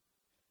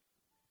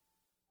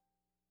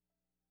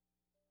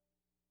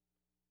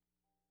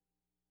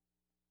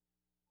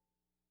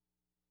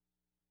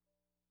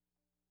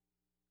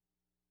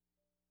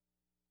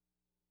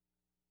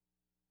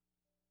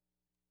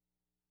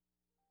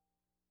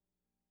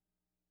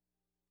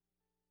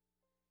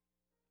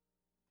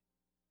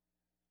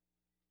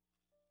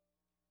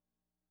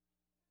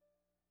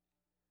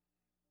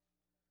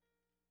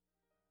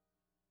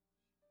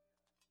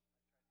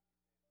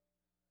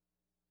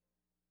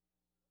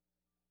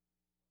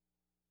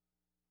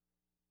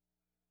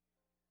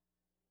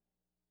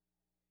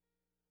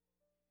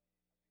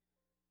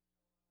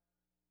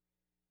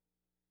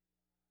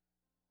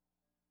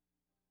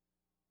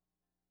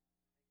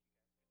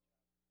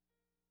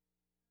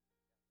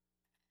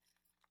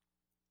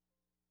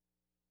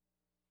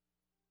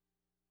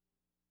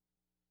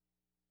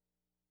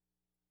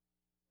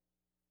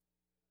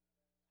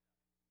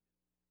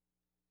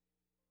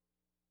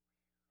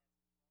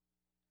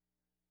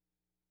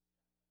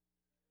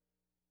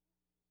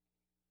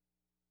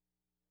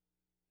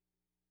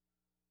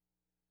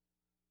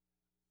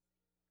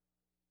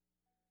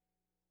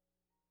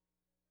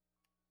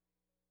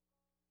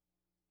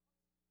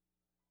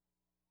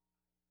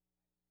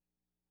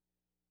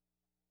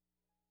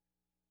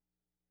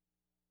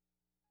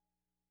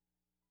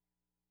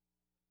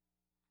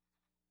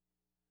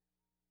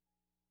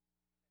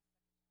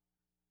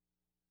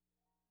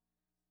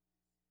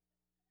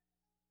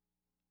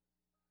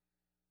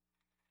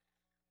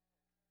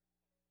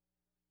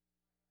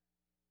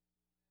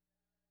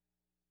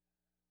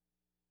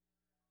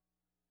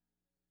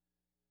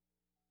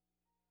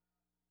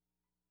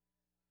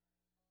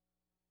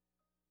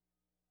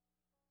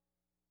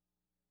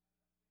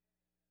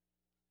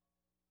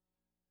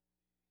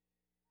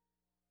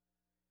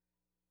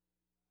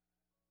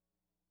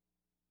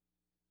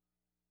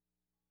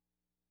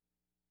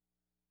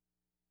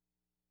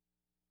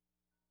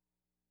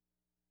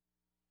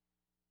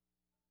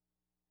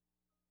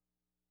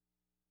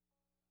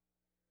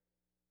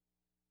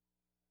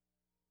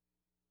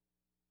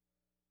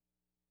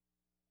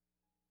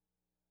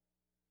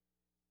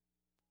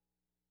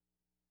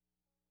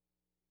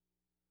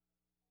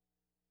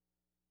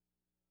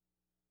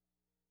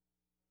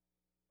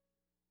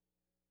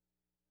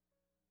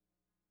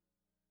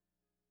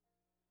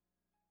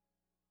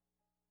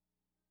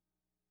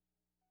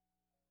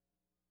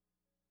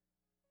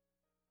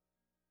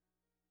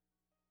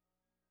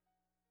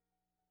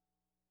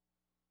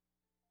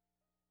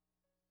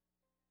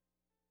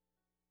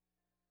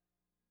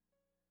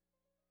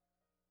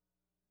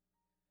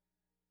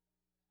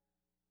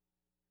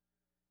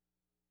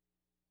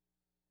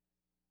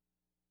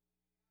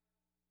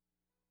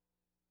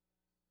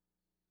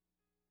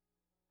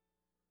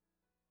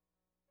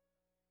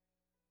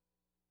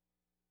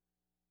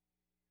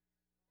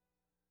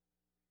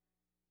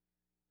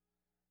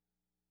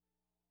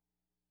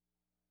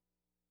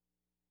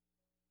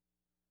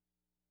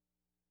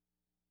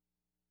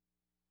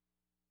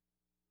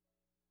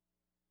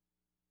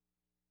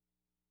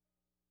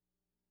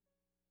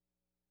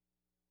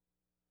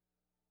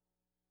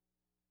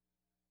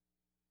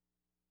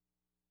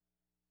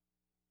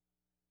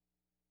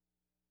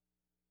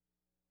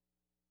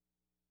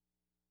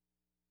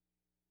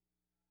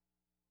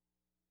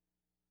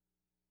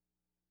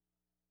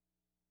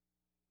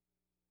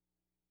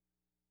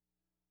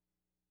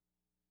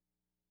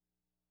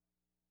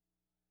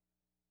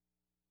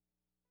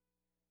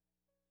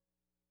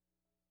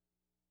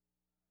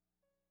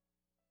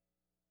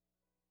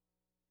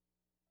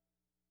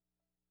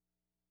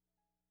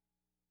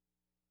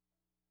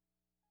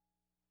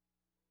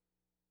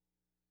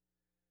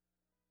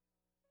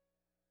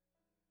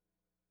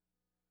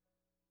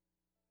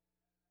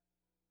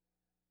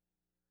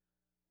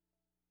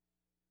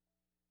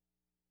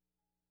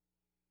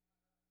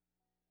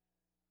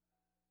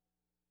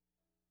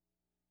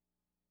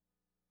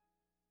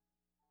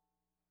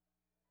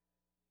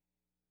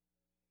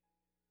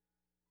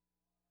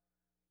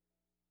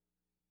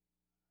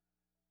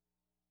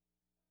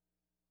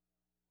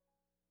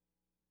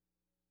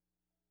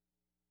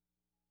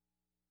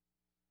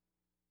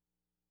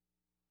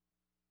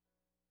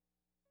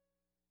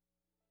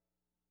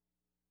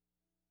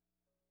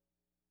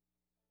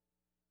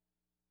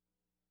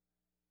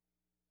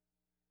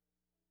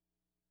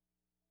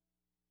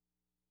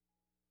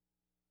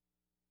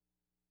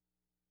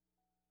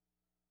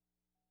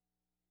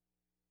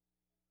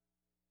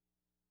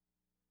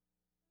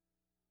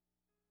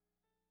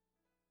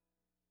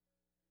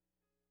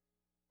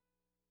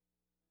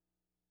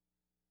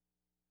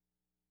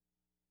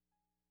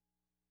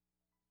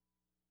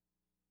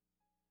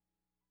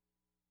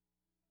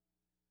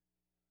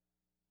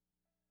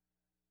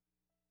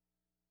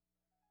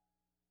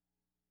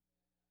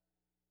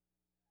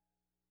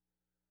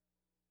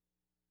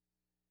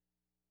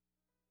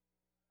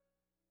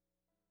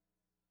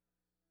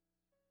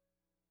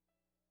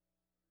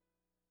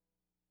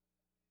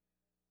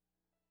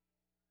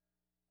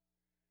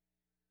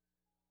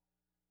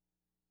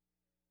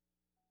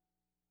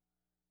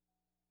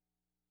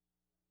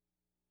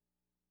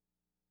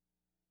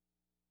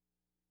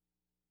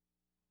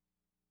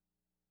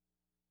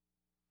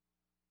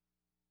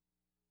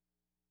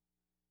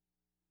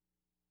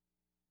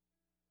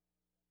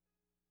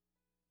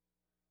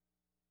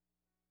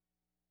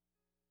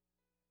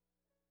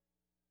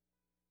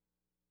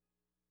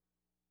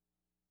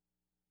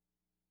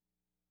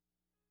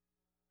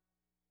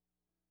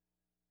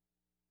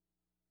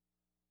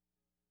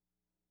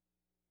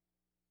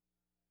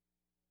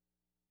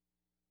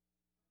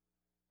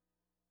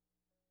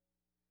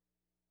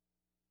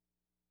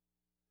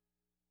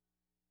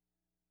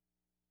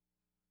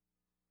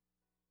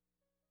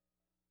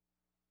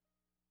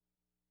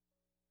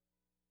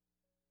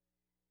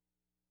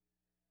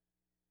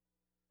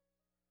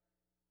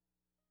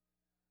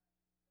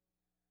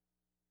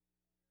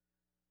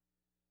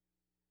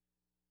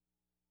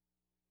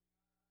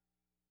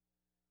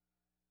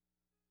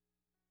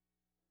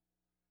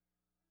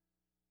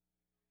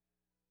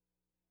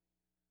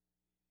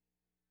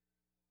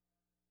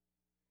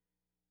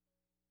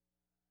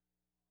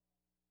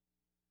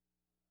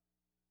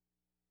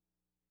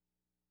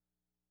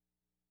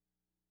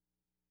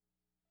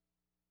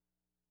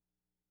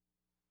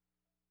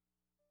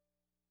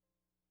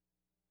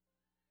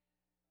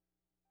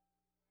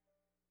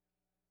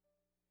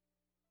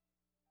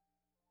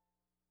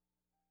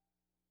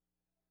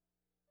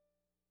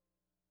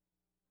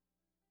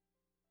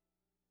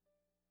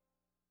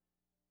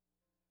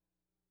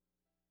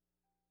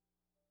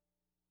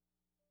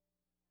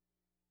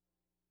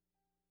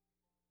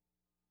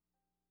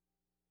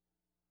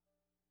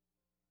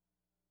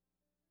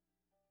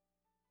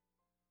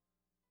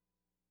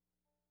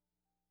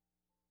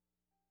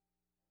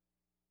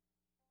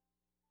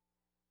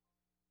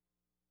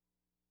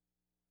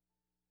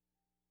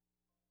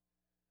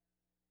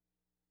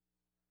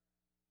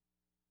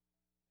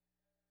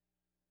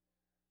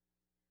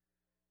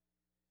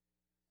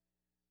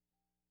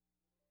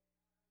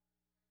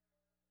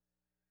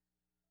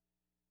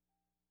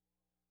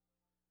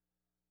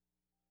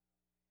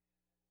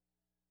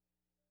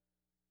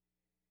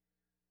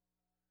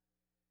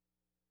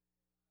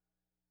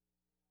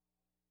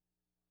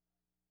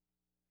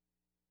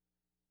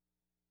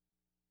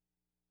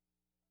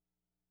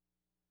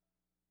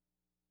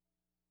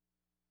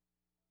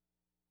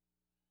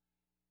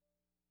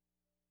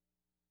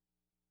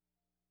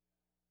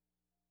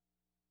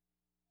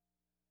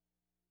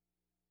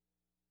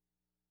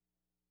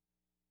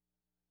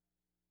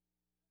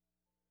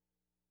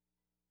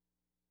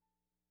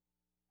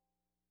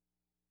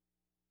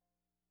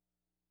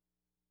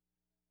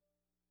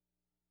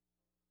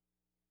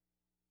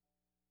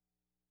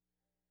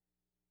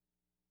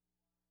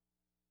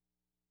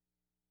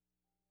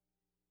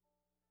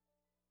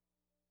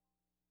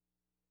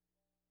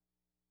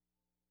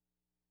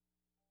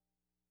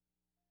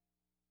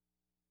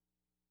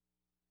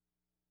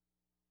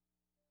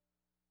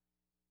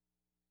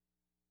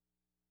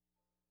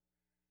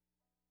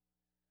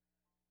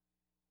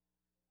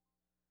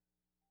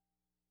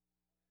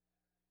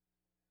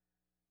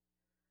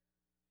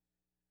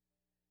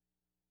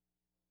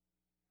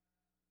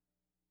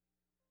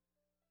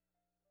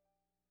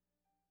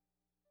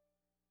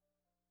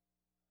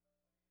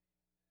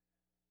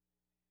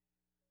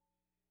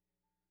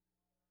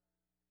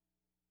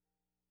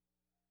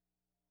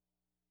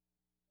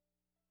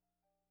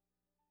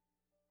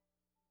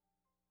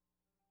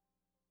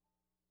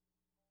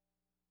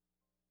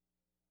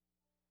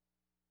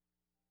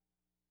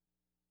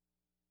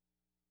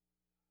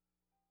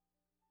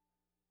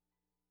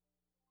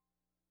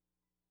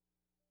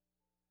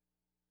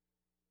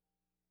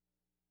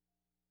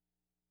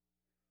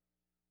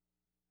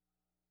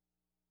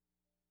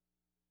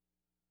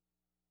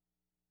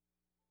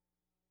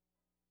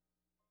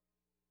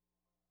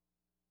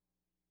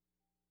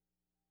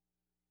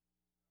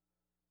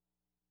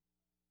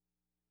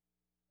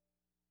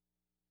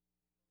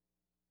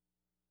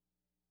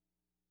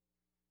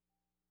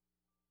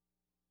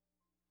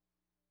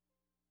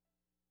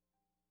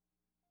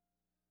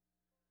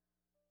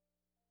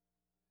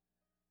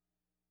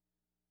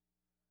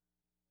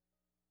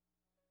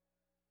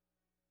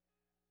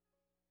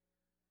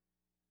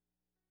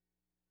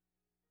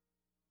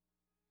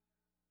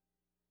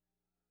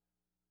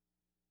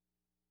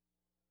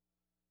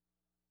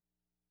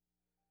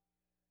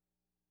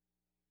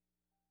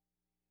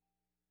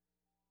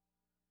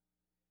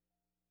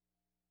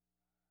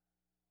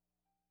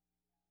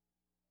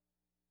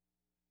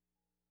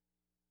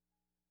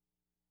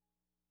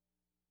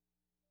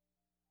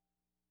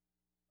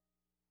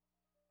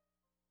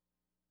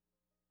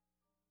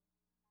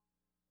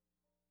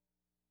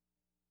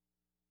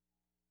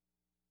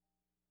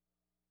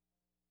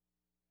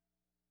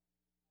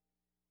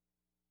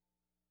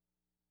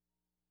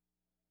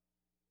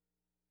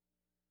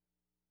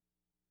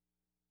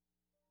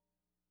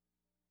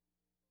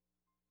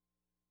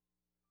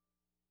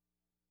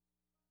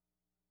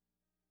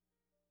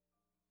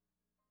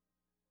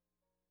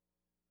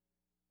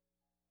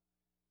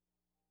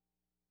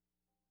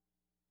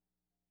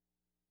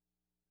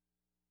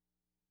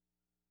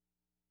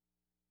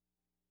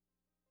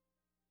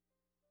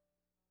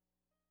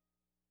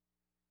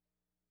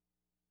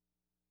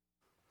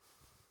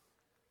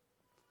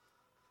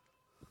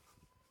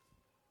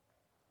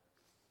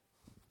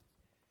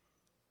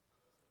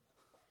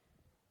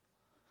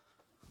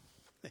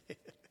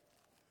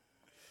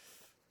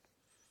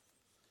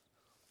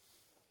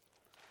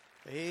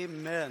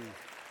 Amen.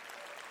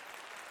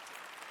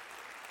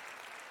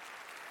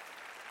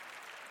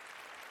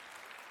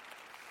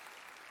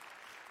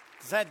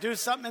 Does that do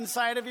something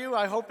inside of you?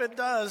 I hope it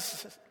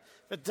does.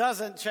 If it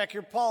doesn't, check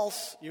your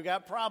pulse. You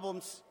got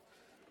problems.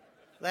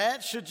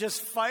 That should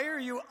just fire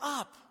you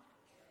up.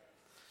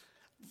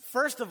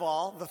 First of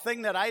all, the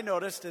thing that I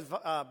noticed is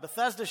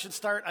Bethesda should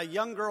start a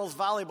young girls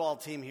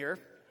volleyball team here,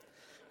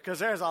 because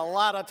there's a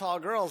lot of tall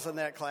girls in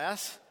that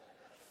class.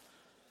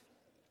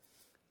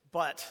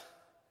 But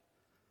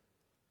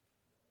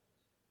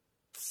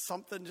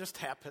something just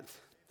happened.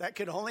 That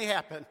could only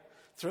happen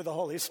through the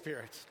Holy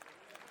Spirit.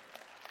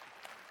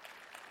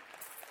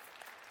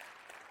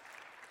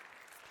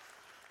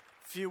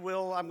 If you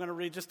will, I'm going to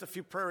read just a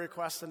few prayer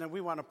requests, and then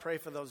we want to pray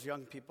for those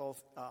young people.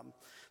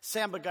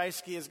 Sam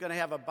Bagaiski is going to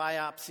have a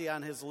biopsy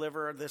on his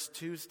liver this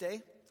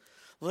Tuesday.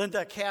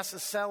 Linda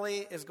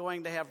Cassicelli is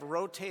going to have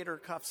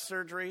rotator cuff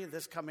surgery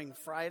this coming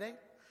Friday.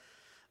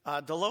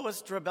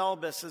 Delois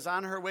Drabelbis is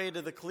on her way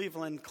to the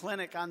Cleveland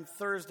Clinic on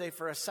Thursday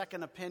for a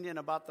second opinion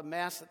about the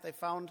mass that they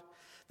found.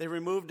 They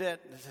removed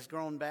it. It has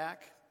grown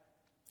back.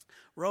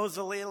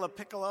 Rosalie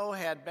LaPiccolo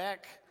had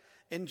back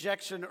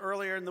injection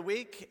earlier in the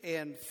week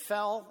and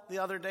fell the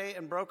other day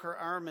and broke her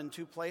arm in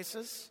 2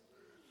 places.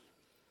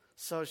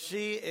 So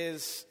she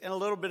is in a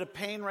little bit of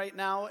pain right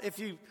now. If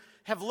you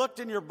have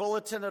looked in your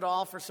bulletin at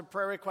all for some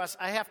prayer requests,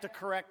 I have to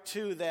correct,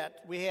 too,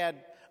 that we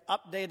had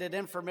updated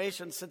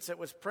information since it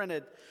was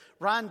printed.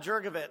 Ron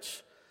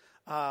Jurgovich.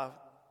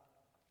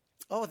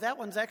 That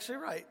one's actually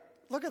right.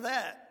 Look at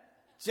that.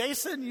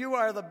 Jason, you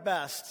are the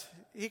best.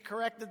 He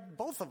corrected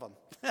both of them.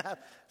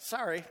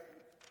 Sorry.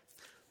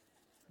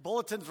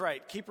 Bulletin's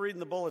right. Keep reading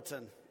the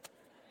bulletin.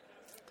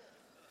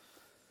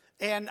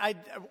 And I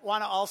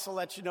want to also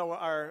let you know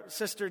our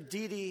sister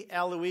Dee Dee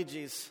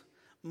Aloigi's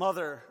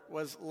mother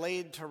was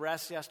laid to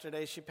rest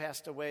yesterday. She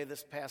passed away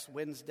this past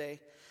Wednesday.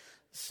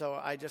 So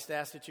I just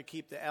ask that you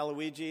keep the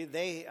Aloigi.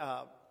 They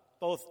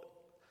both,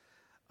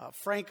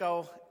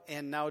 Franco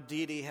and now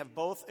Dee Dee, have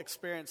both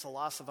experienced a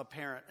loss of a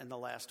parent in the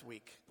last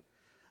week.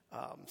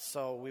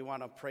 So we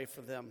want to pray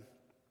for them.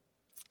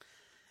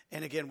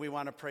 And again, we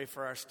want to pray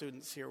for our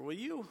students here. Will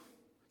you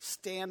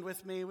stand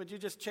with me? Would you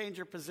just change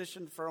your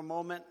position for a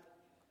moment?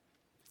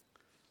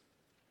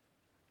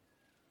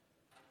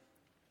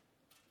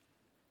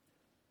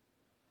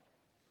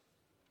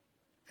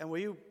 And will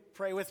you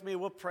pray with me?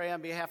 We'll pray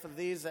on behalf of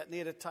these that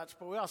need a touch,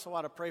 but we also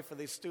want to pray for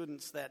these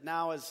students that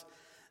now as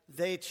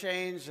they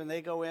change and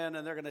they go in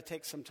and they're going to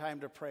take some time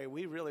to pray,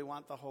 we really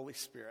want the Holy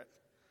Spirit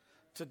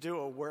to do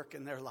a work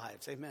in their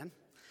lives. Amen.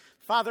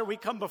 Father, we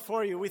come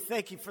before you. We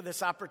thank you for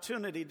this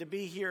opportunity to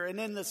be here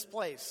and in this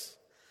place.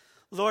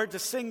 Lord, to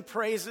sing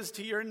praises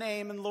to your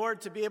name, and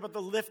Lord, to be able to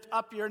lift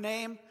up your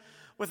name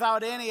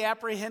without any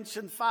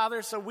apprehension,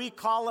 Father. So we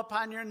call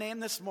upon your name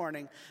this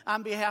morning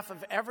on behalf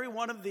of every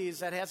one of these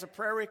that has a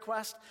prayer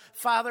request.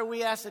 Father,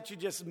 we ask that you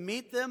just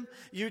meet them,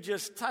 you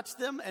just touch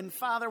them, and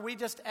Father, we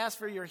just ask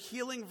for your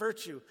healing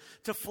virtue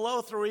to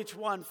flow through each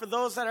one. For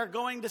those that are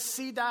going to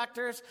see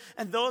doctors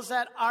and those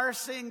that are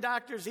seeing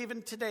doctors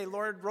even today,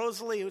 Lord,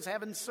 Rosalie, who's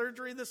having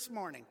surgery this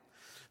morning,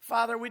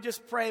 Father, we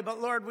just pray,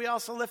 but Lord, we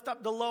also lift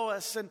up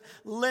Delois and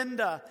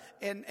Linda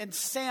and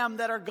Sam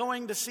that are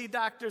going to see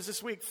doctors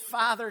this week.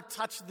 Father,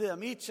 touch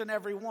them, each and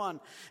every one.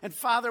 And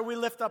Father, we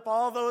lift up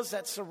all those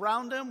that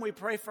surround them. We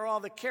pray for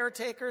all the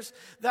caretakers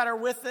that are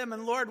with them.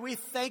 And Lord, we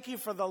thank you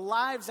for the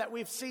lives that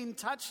we've seen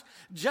touched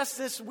just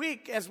this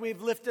week as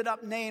we've lifted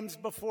up names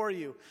before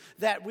you,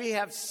 that we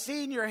have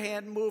seen your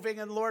hand moving.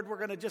 And Lord, we're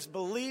going to just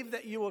believe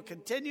that you will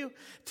continue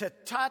to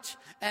touch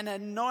and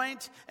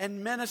anoint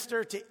and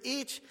minister to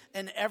each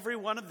and every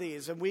one of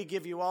these. And we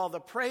give you all the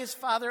praise,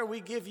 Father. We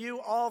give you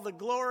all the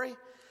glory.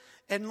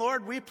 And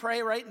Lord, we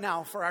pray right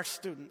now for our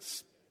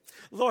students.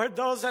 Lord,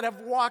 those that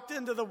have walked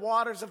into the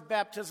waters of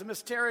baptism,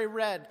 as Terry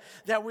read,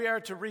 that we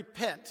are to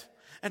repent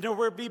and that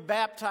we'll be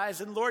baptized.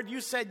 And Lord, you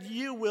said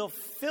you will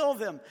fill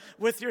them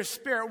with your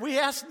Spirit. We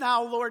ask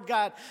now, Lord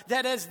God,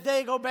 that as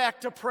they go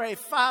back to pray,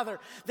 Father,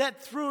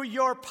 that through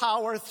your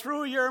power,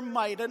 through your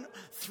might, and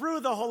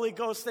through the Holy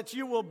Ghost, that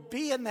you will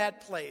be in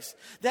that place,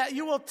 that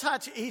you will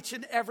touch each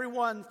and every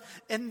one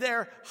in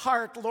their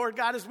heart, Lord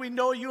God, as we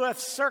know you have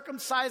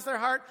circumcised their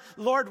heart.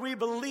 Lord, we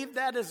believe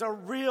that is a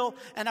real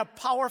and a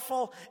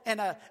powerful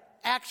and a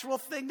actual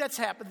thing that's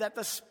happened, that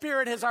the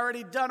Spirit has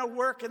already done a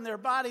work in their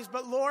bodies.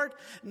 But Lord,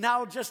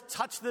 now just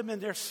touch them in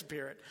their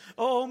spirit.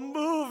 Oh,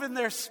 move in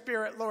their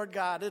spirit, Lord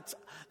God. It's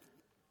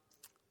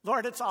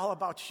all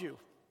about you.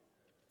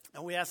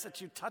 And we ask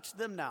that you touch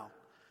them now.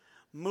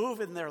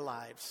 Move in their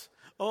lives.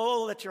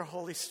 Oh, let your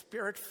Holy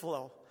Spirit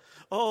flow.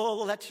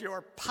 Oh, let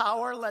your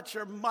power, let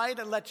your might,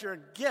 and let your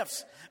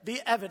gifts be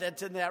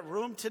evident in that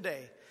room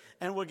today.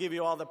 And we'll give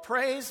you all the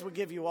praise. We'll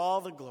give you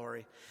all the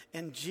glory.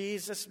 In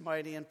Jesus'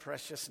 mighty and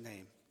precious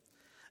name,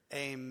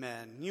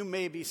 amen. You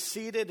may be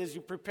seated as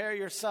you prepare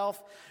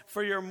yourself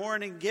for your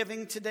morning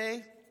giving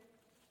today.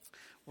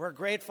 We're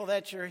grateful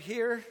that you're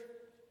here.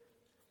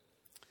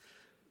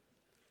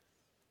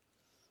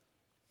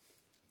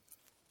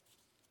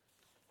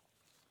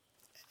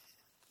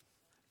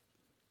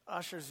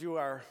 Ushers, you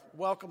are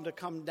welcome to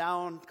come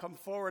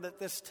forward at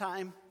this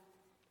time.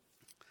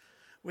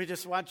 We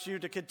just want you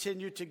to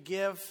continue to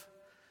give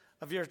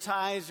of your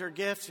tithes, your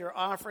gifts, your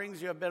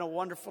offerings. You have been a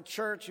wonderful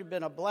church. You've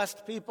been a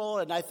blessed people,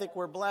 and I think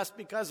we're blessed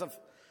because of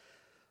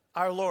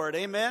our Lord,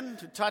 amen,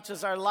 who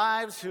touches our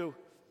lives, who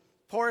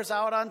pours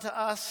out unto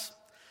us.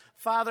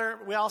 Father,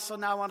 we also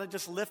now want to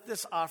just lift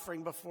this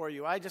offering before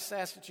you. I just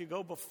ask that you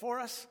go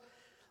before us.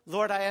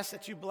 Lord, I ask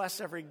that you bless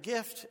every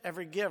gift,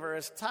 every giver,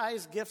 as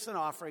tithes, gifts, and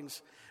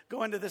offerings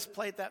go into this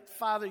plate, that,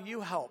 Father,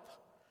 you help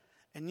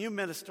and you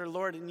minister,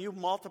 Lord, and you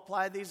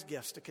multiply these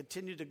gifts to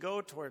continue to go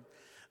toward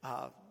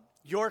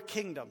your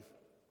kingdom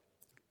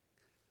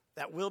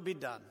that will be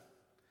done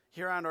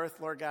here on earth,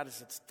 Lord God,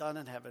 as it's done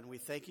in heaven. We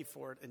thank you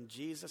for it in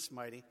Jesus'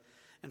 mighty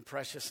and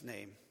precious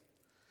name.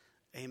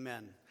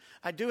 Amen.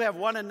 I do have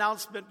one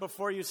announcement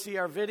before you see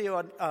our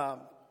video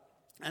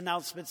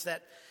announcements,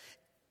 that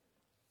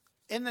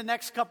in the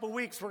next couple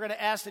weeks, we're going to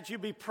ask that you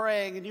be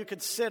praying and you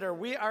consider.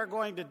 We are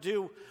going to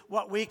do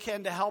what we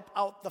can to help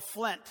out the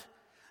Flint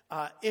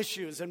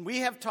issues. And we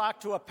have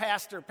talked to a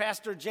pastor,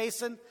 Pastor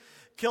Jason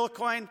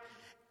Kilcoyne,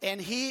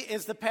 and he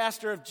is the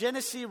pastor of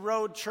Genesee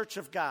Road Church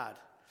of God.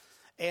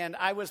 And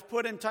I was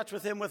put in touch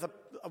with him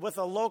with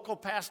a local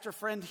pastor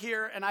friend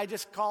here, and I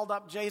just called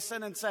up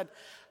Jason and said,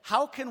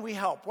 how can we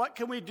help? What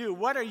can we do?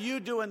 What are you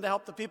doing to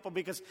help the people?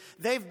 Because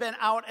they've been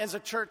out as a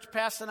church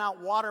passing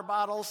out water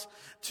bottles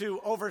to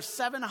over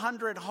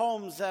 700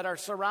 homes that are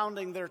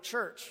surrounding their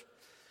church.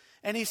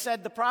 And he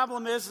said, the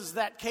problem is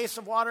that case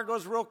of water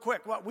goes real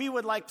quick. What we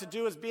would like to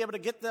do is be able to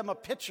get them a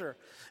pitcher.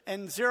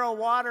 And Zero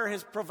Water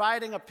is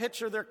providing a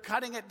pitcher. They're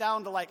cutting it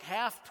down to like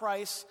half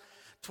price,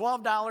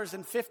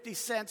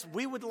 $12.50.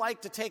 We would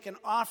like to take an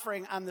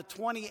offering on the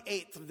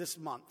 28th of this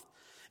month.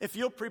 If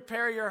you'll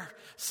prepare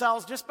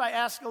yourselves just by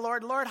asking the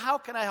Lord, Lord, how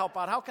can I help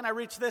out? How can I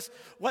reach this?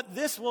 What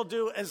this will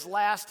do is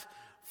last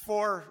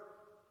for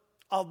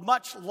a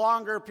much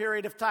longer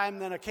period of time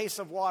than a case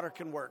of water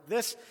can work.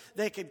 This,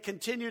 they could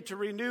continue to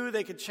renew.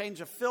 They could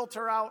change a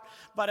filter out,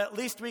 but at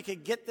least we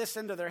could get this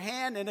into their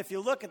hand. And if you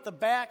look at the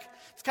back,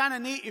 it's kind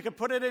of neat. You can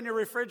put it in your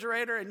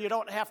refrigerator and you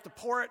don't have to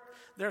pour it.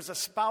 There's a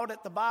spout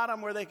at the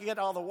bottom where they can get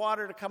all the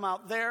water to come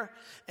out there.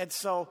 And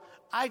so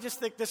I just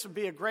think this would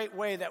be a great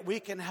way that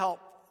we can help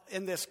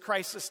in this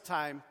crisis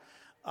time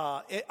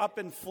up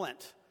in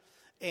Flint.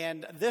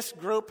 And this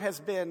group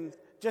has been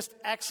just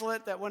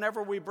excellent, that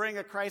whenever we bring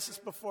a crisis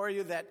before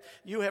you, that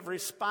you have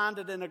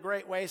responded in a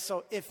great way.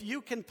 So if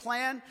you can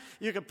plan,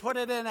 you can put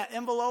it in an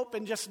envelope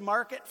and just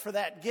mark it for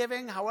that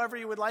giving, however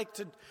you would like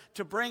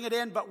to bring it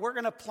in. But we're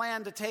going to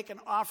plan to take an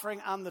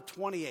offering on the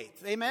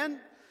 28th. Amen?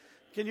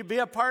 Can you be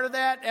a part of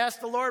that?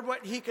 Ask the Lord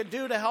what he could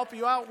do to help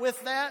you out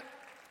with that.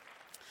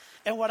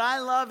 And what I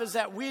love is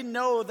that we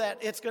know that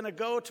it's going to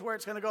go to where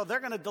it's going to go.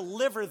 They're going to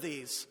deliver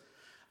these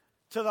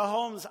to the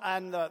homes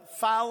on the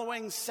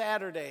following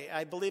Saturday.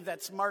 I believe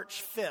that's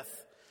March 5th.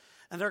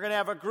 And they're going to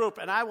have a group.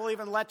 And I will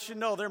even let you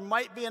know, there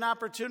might be an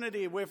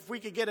opportunity where if we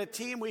could get a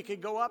team, we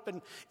could go up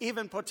and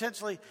even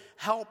potentially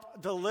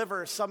help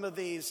deliver some of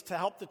these to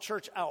help the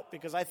church out,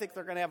 because I think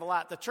they're going to have a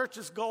lot. The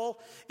church's goal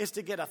is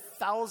to get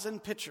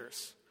 1,000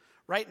 pitchers.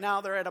 Right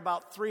now they're at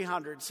about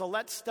 300. So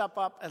let's step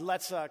up and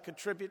let's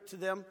contribute to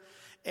them.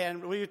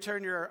 And will you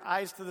turn your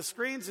eyes to the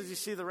screens as you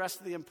see the rest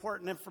of the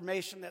important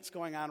information that's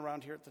going on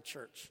around here at the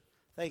church.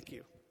 Thank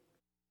you.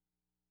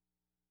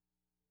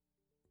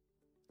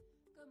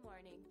 Good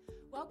morning.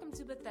 Welcome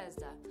to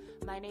Bethesda.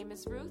 My name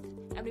is Ruth,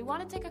 and we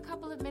want to take a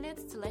couple of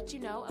minutes to let you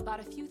know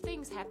about a few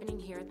things happening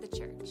here at the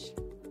church.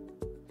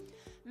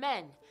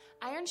 Men,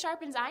 Iron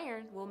Sharpens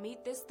Iron will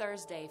meet this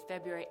Thursday,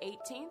 February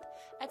 18th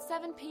at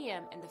 7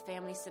 p.m. in the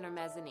Family Center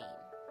mezzanine.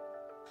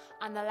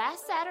 On the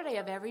last Saturday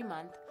of every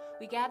month,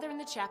 we gather in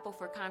the chapel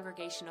for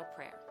congregational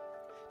prayer.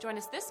 Join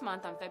us this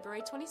month on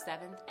February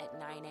 27th at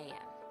 9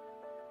 a.m.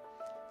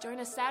 Join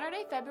us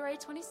Saturday, February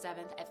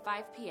 27th at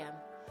 5 p.m.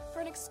 for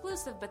an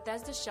exclusive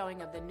Bethesda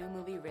showing of the new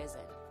movie Risen.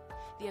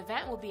 The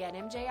event will be at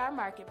MJR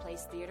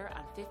Marketplace Theater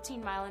on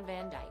 15 Mile and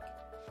Van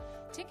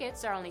Dyke.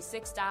 Tickets are only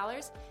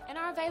 $6 and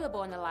are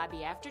available in the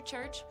lobby after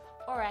church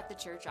or at the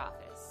church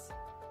office.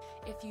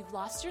 If you've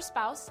lost your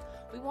spouse,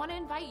 we want to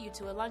invite you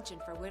to a luncheon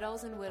for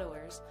widows and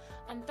widowers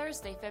on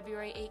Thursday,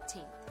 February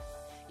 18th.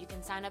 You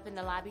can sign up in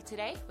the lobby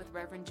today with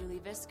Reverend Julie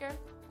Visker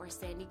or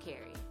Sandy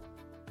Carey.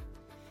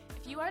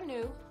 If you are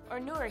new or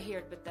newer here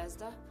at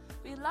Bethesda,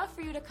 we'd love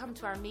for you to come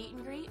to our meet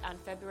and greet on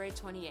February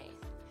 28th.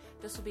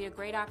 This will be a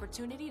great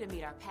opportunity to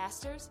meet our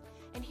pastors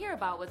and hear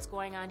about what's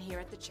going on here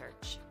at the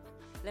church.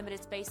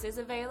 Limited space is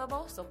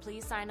available, so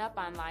please sign up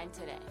online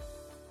today.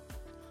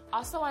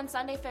 Also on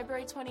Sunday,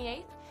 February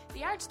 28th,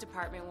 the Arts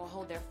Department will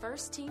hold their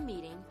first team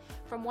meeting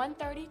from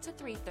 1:30 to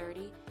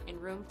 3:30 in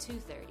room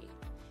 230.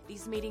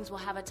 These meetings will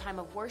have a time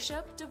of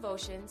worship,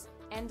 devotions,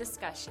 and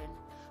discussion,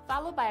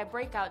 followed by a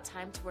breakout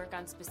time to work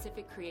on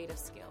specific creative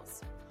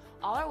skills.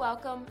 All are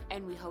welcome,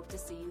 and we hope to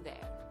see you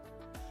there.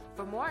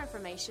 For more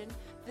information,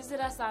 visit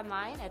us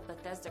online at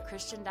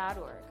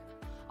BethesdaChristian.org.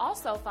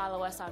 Also follow us on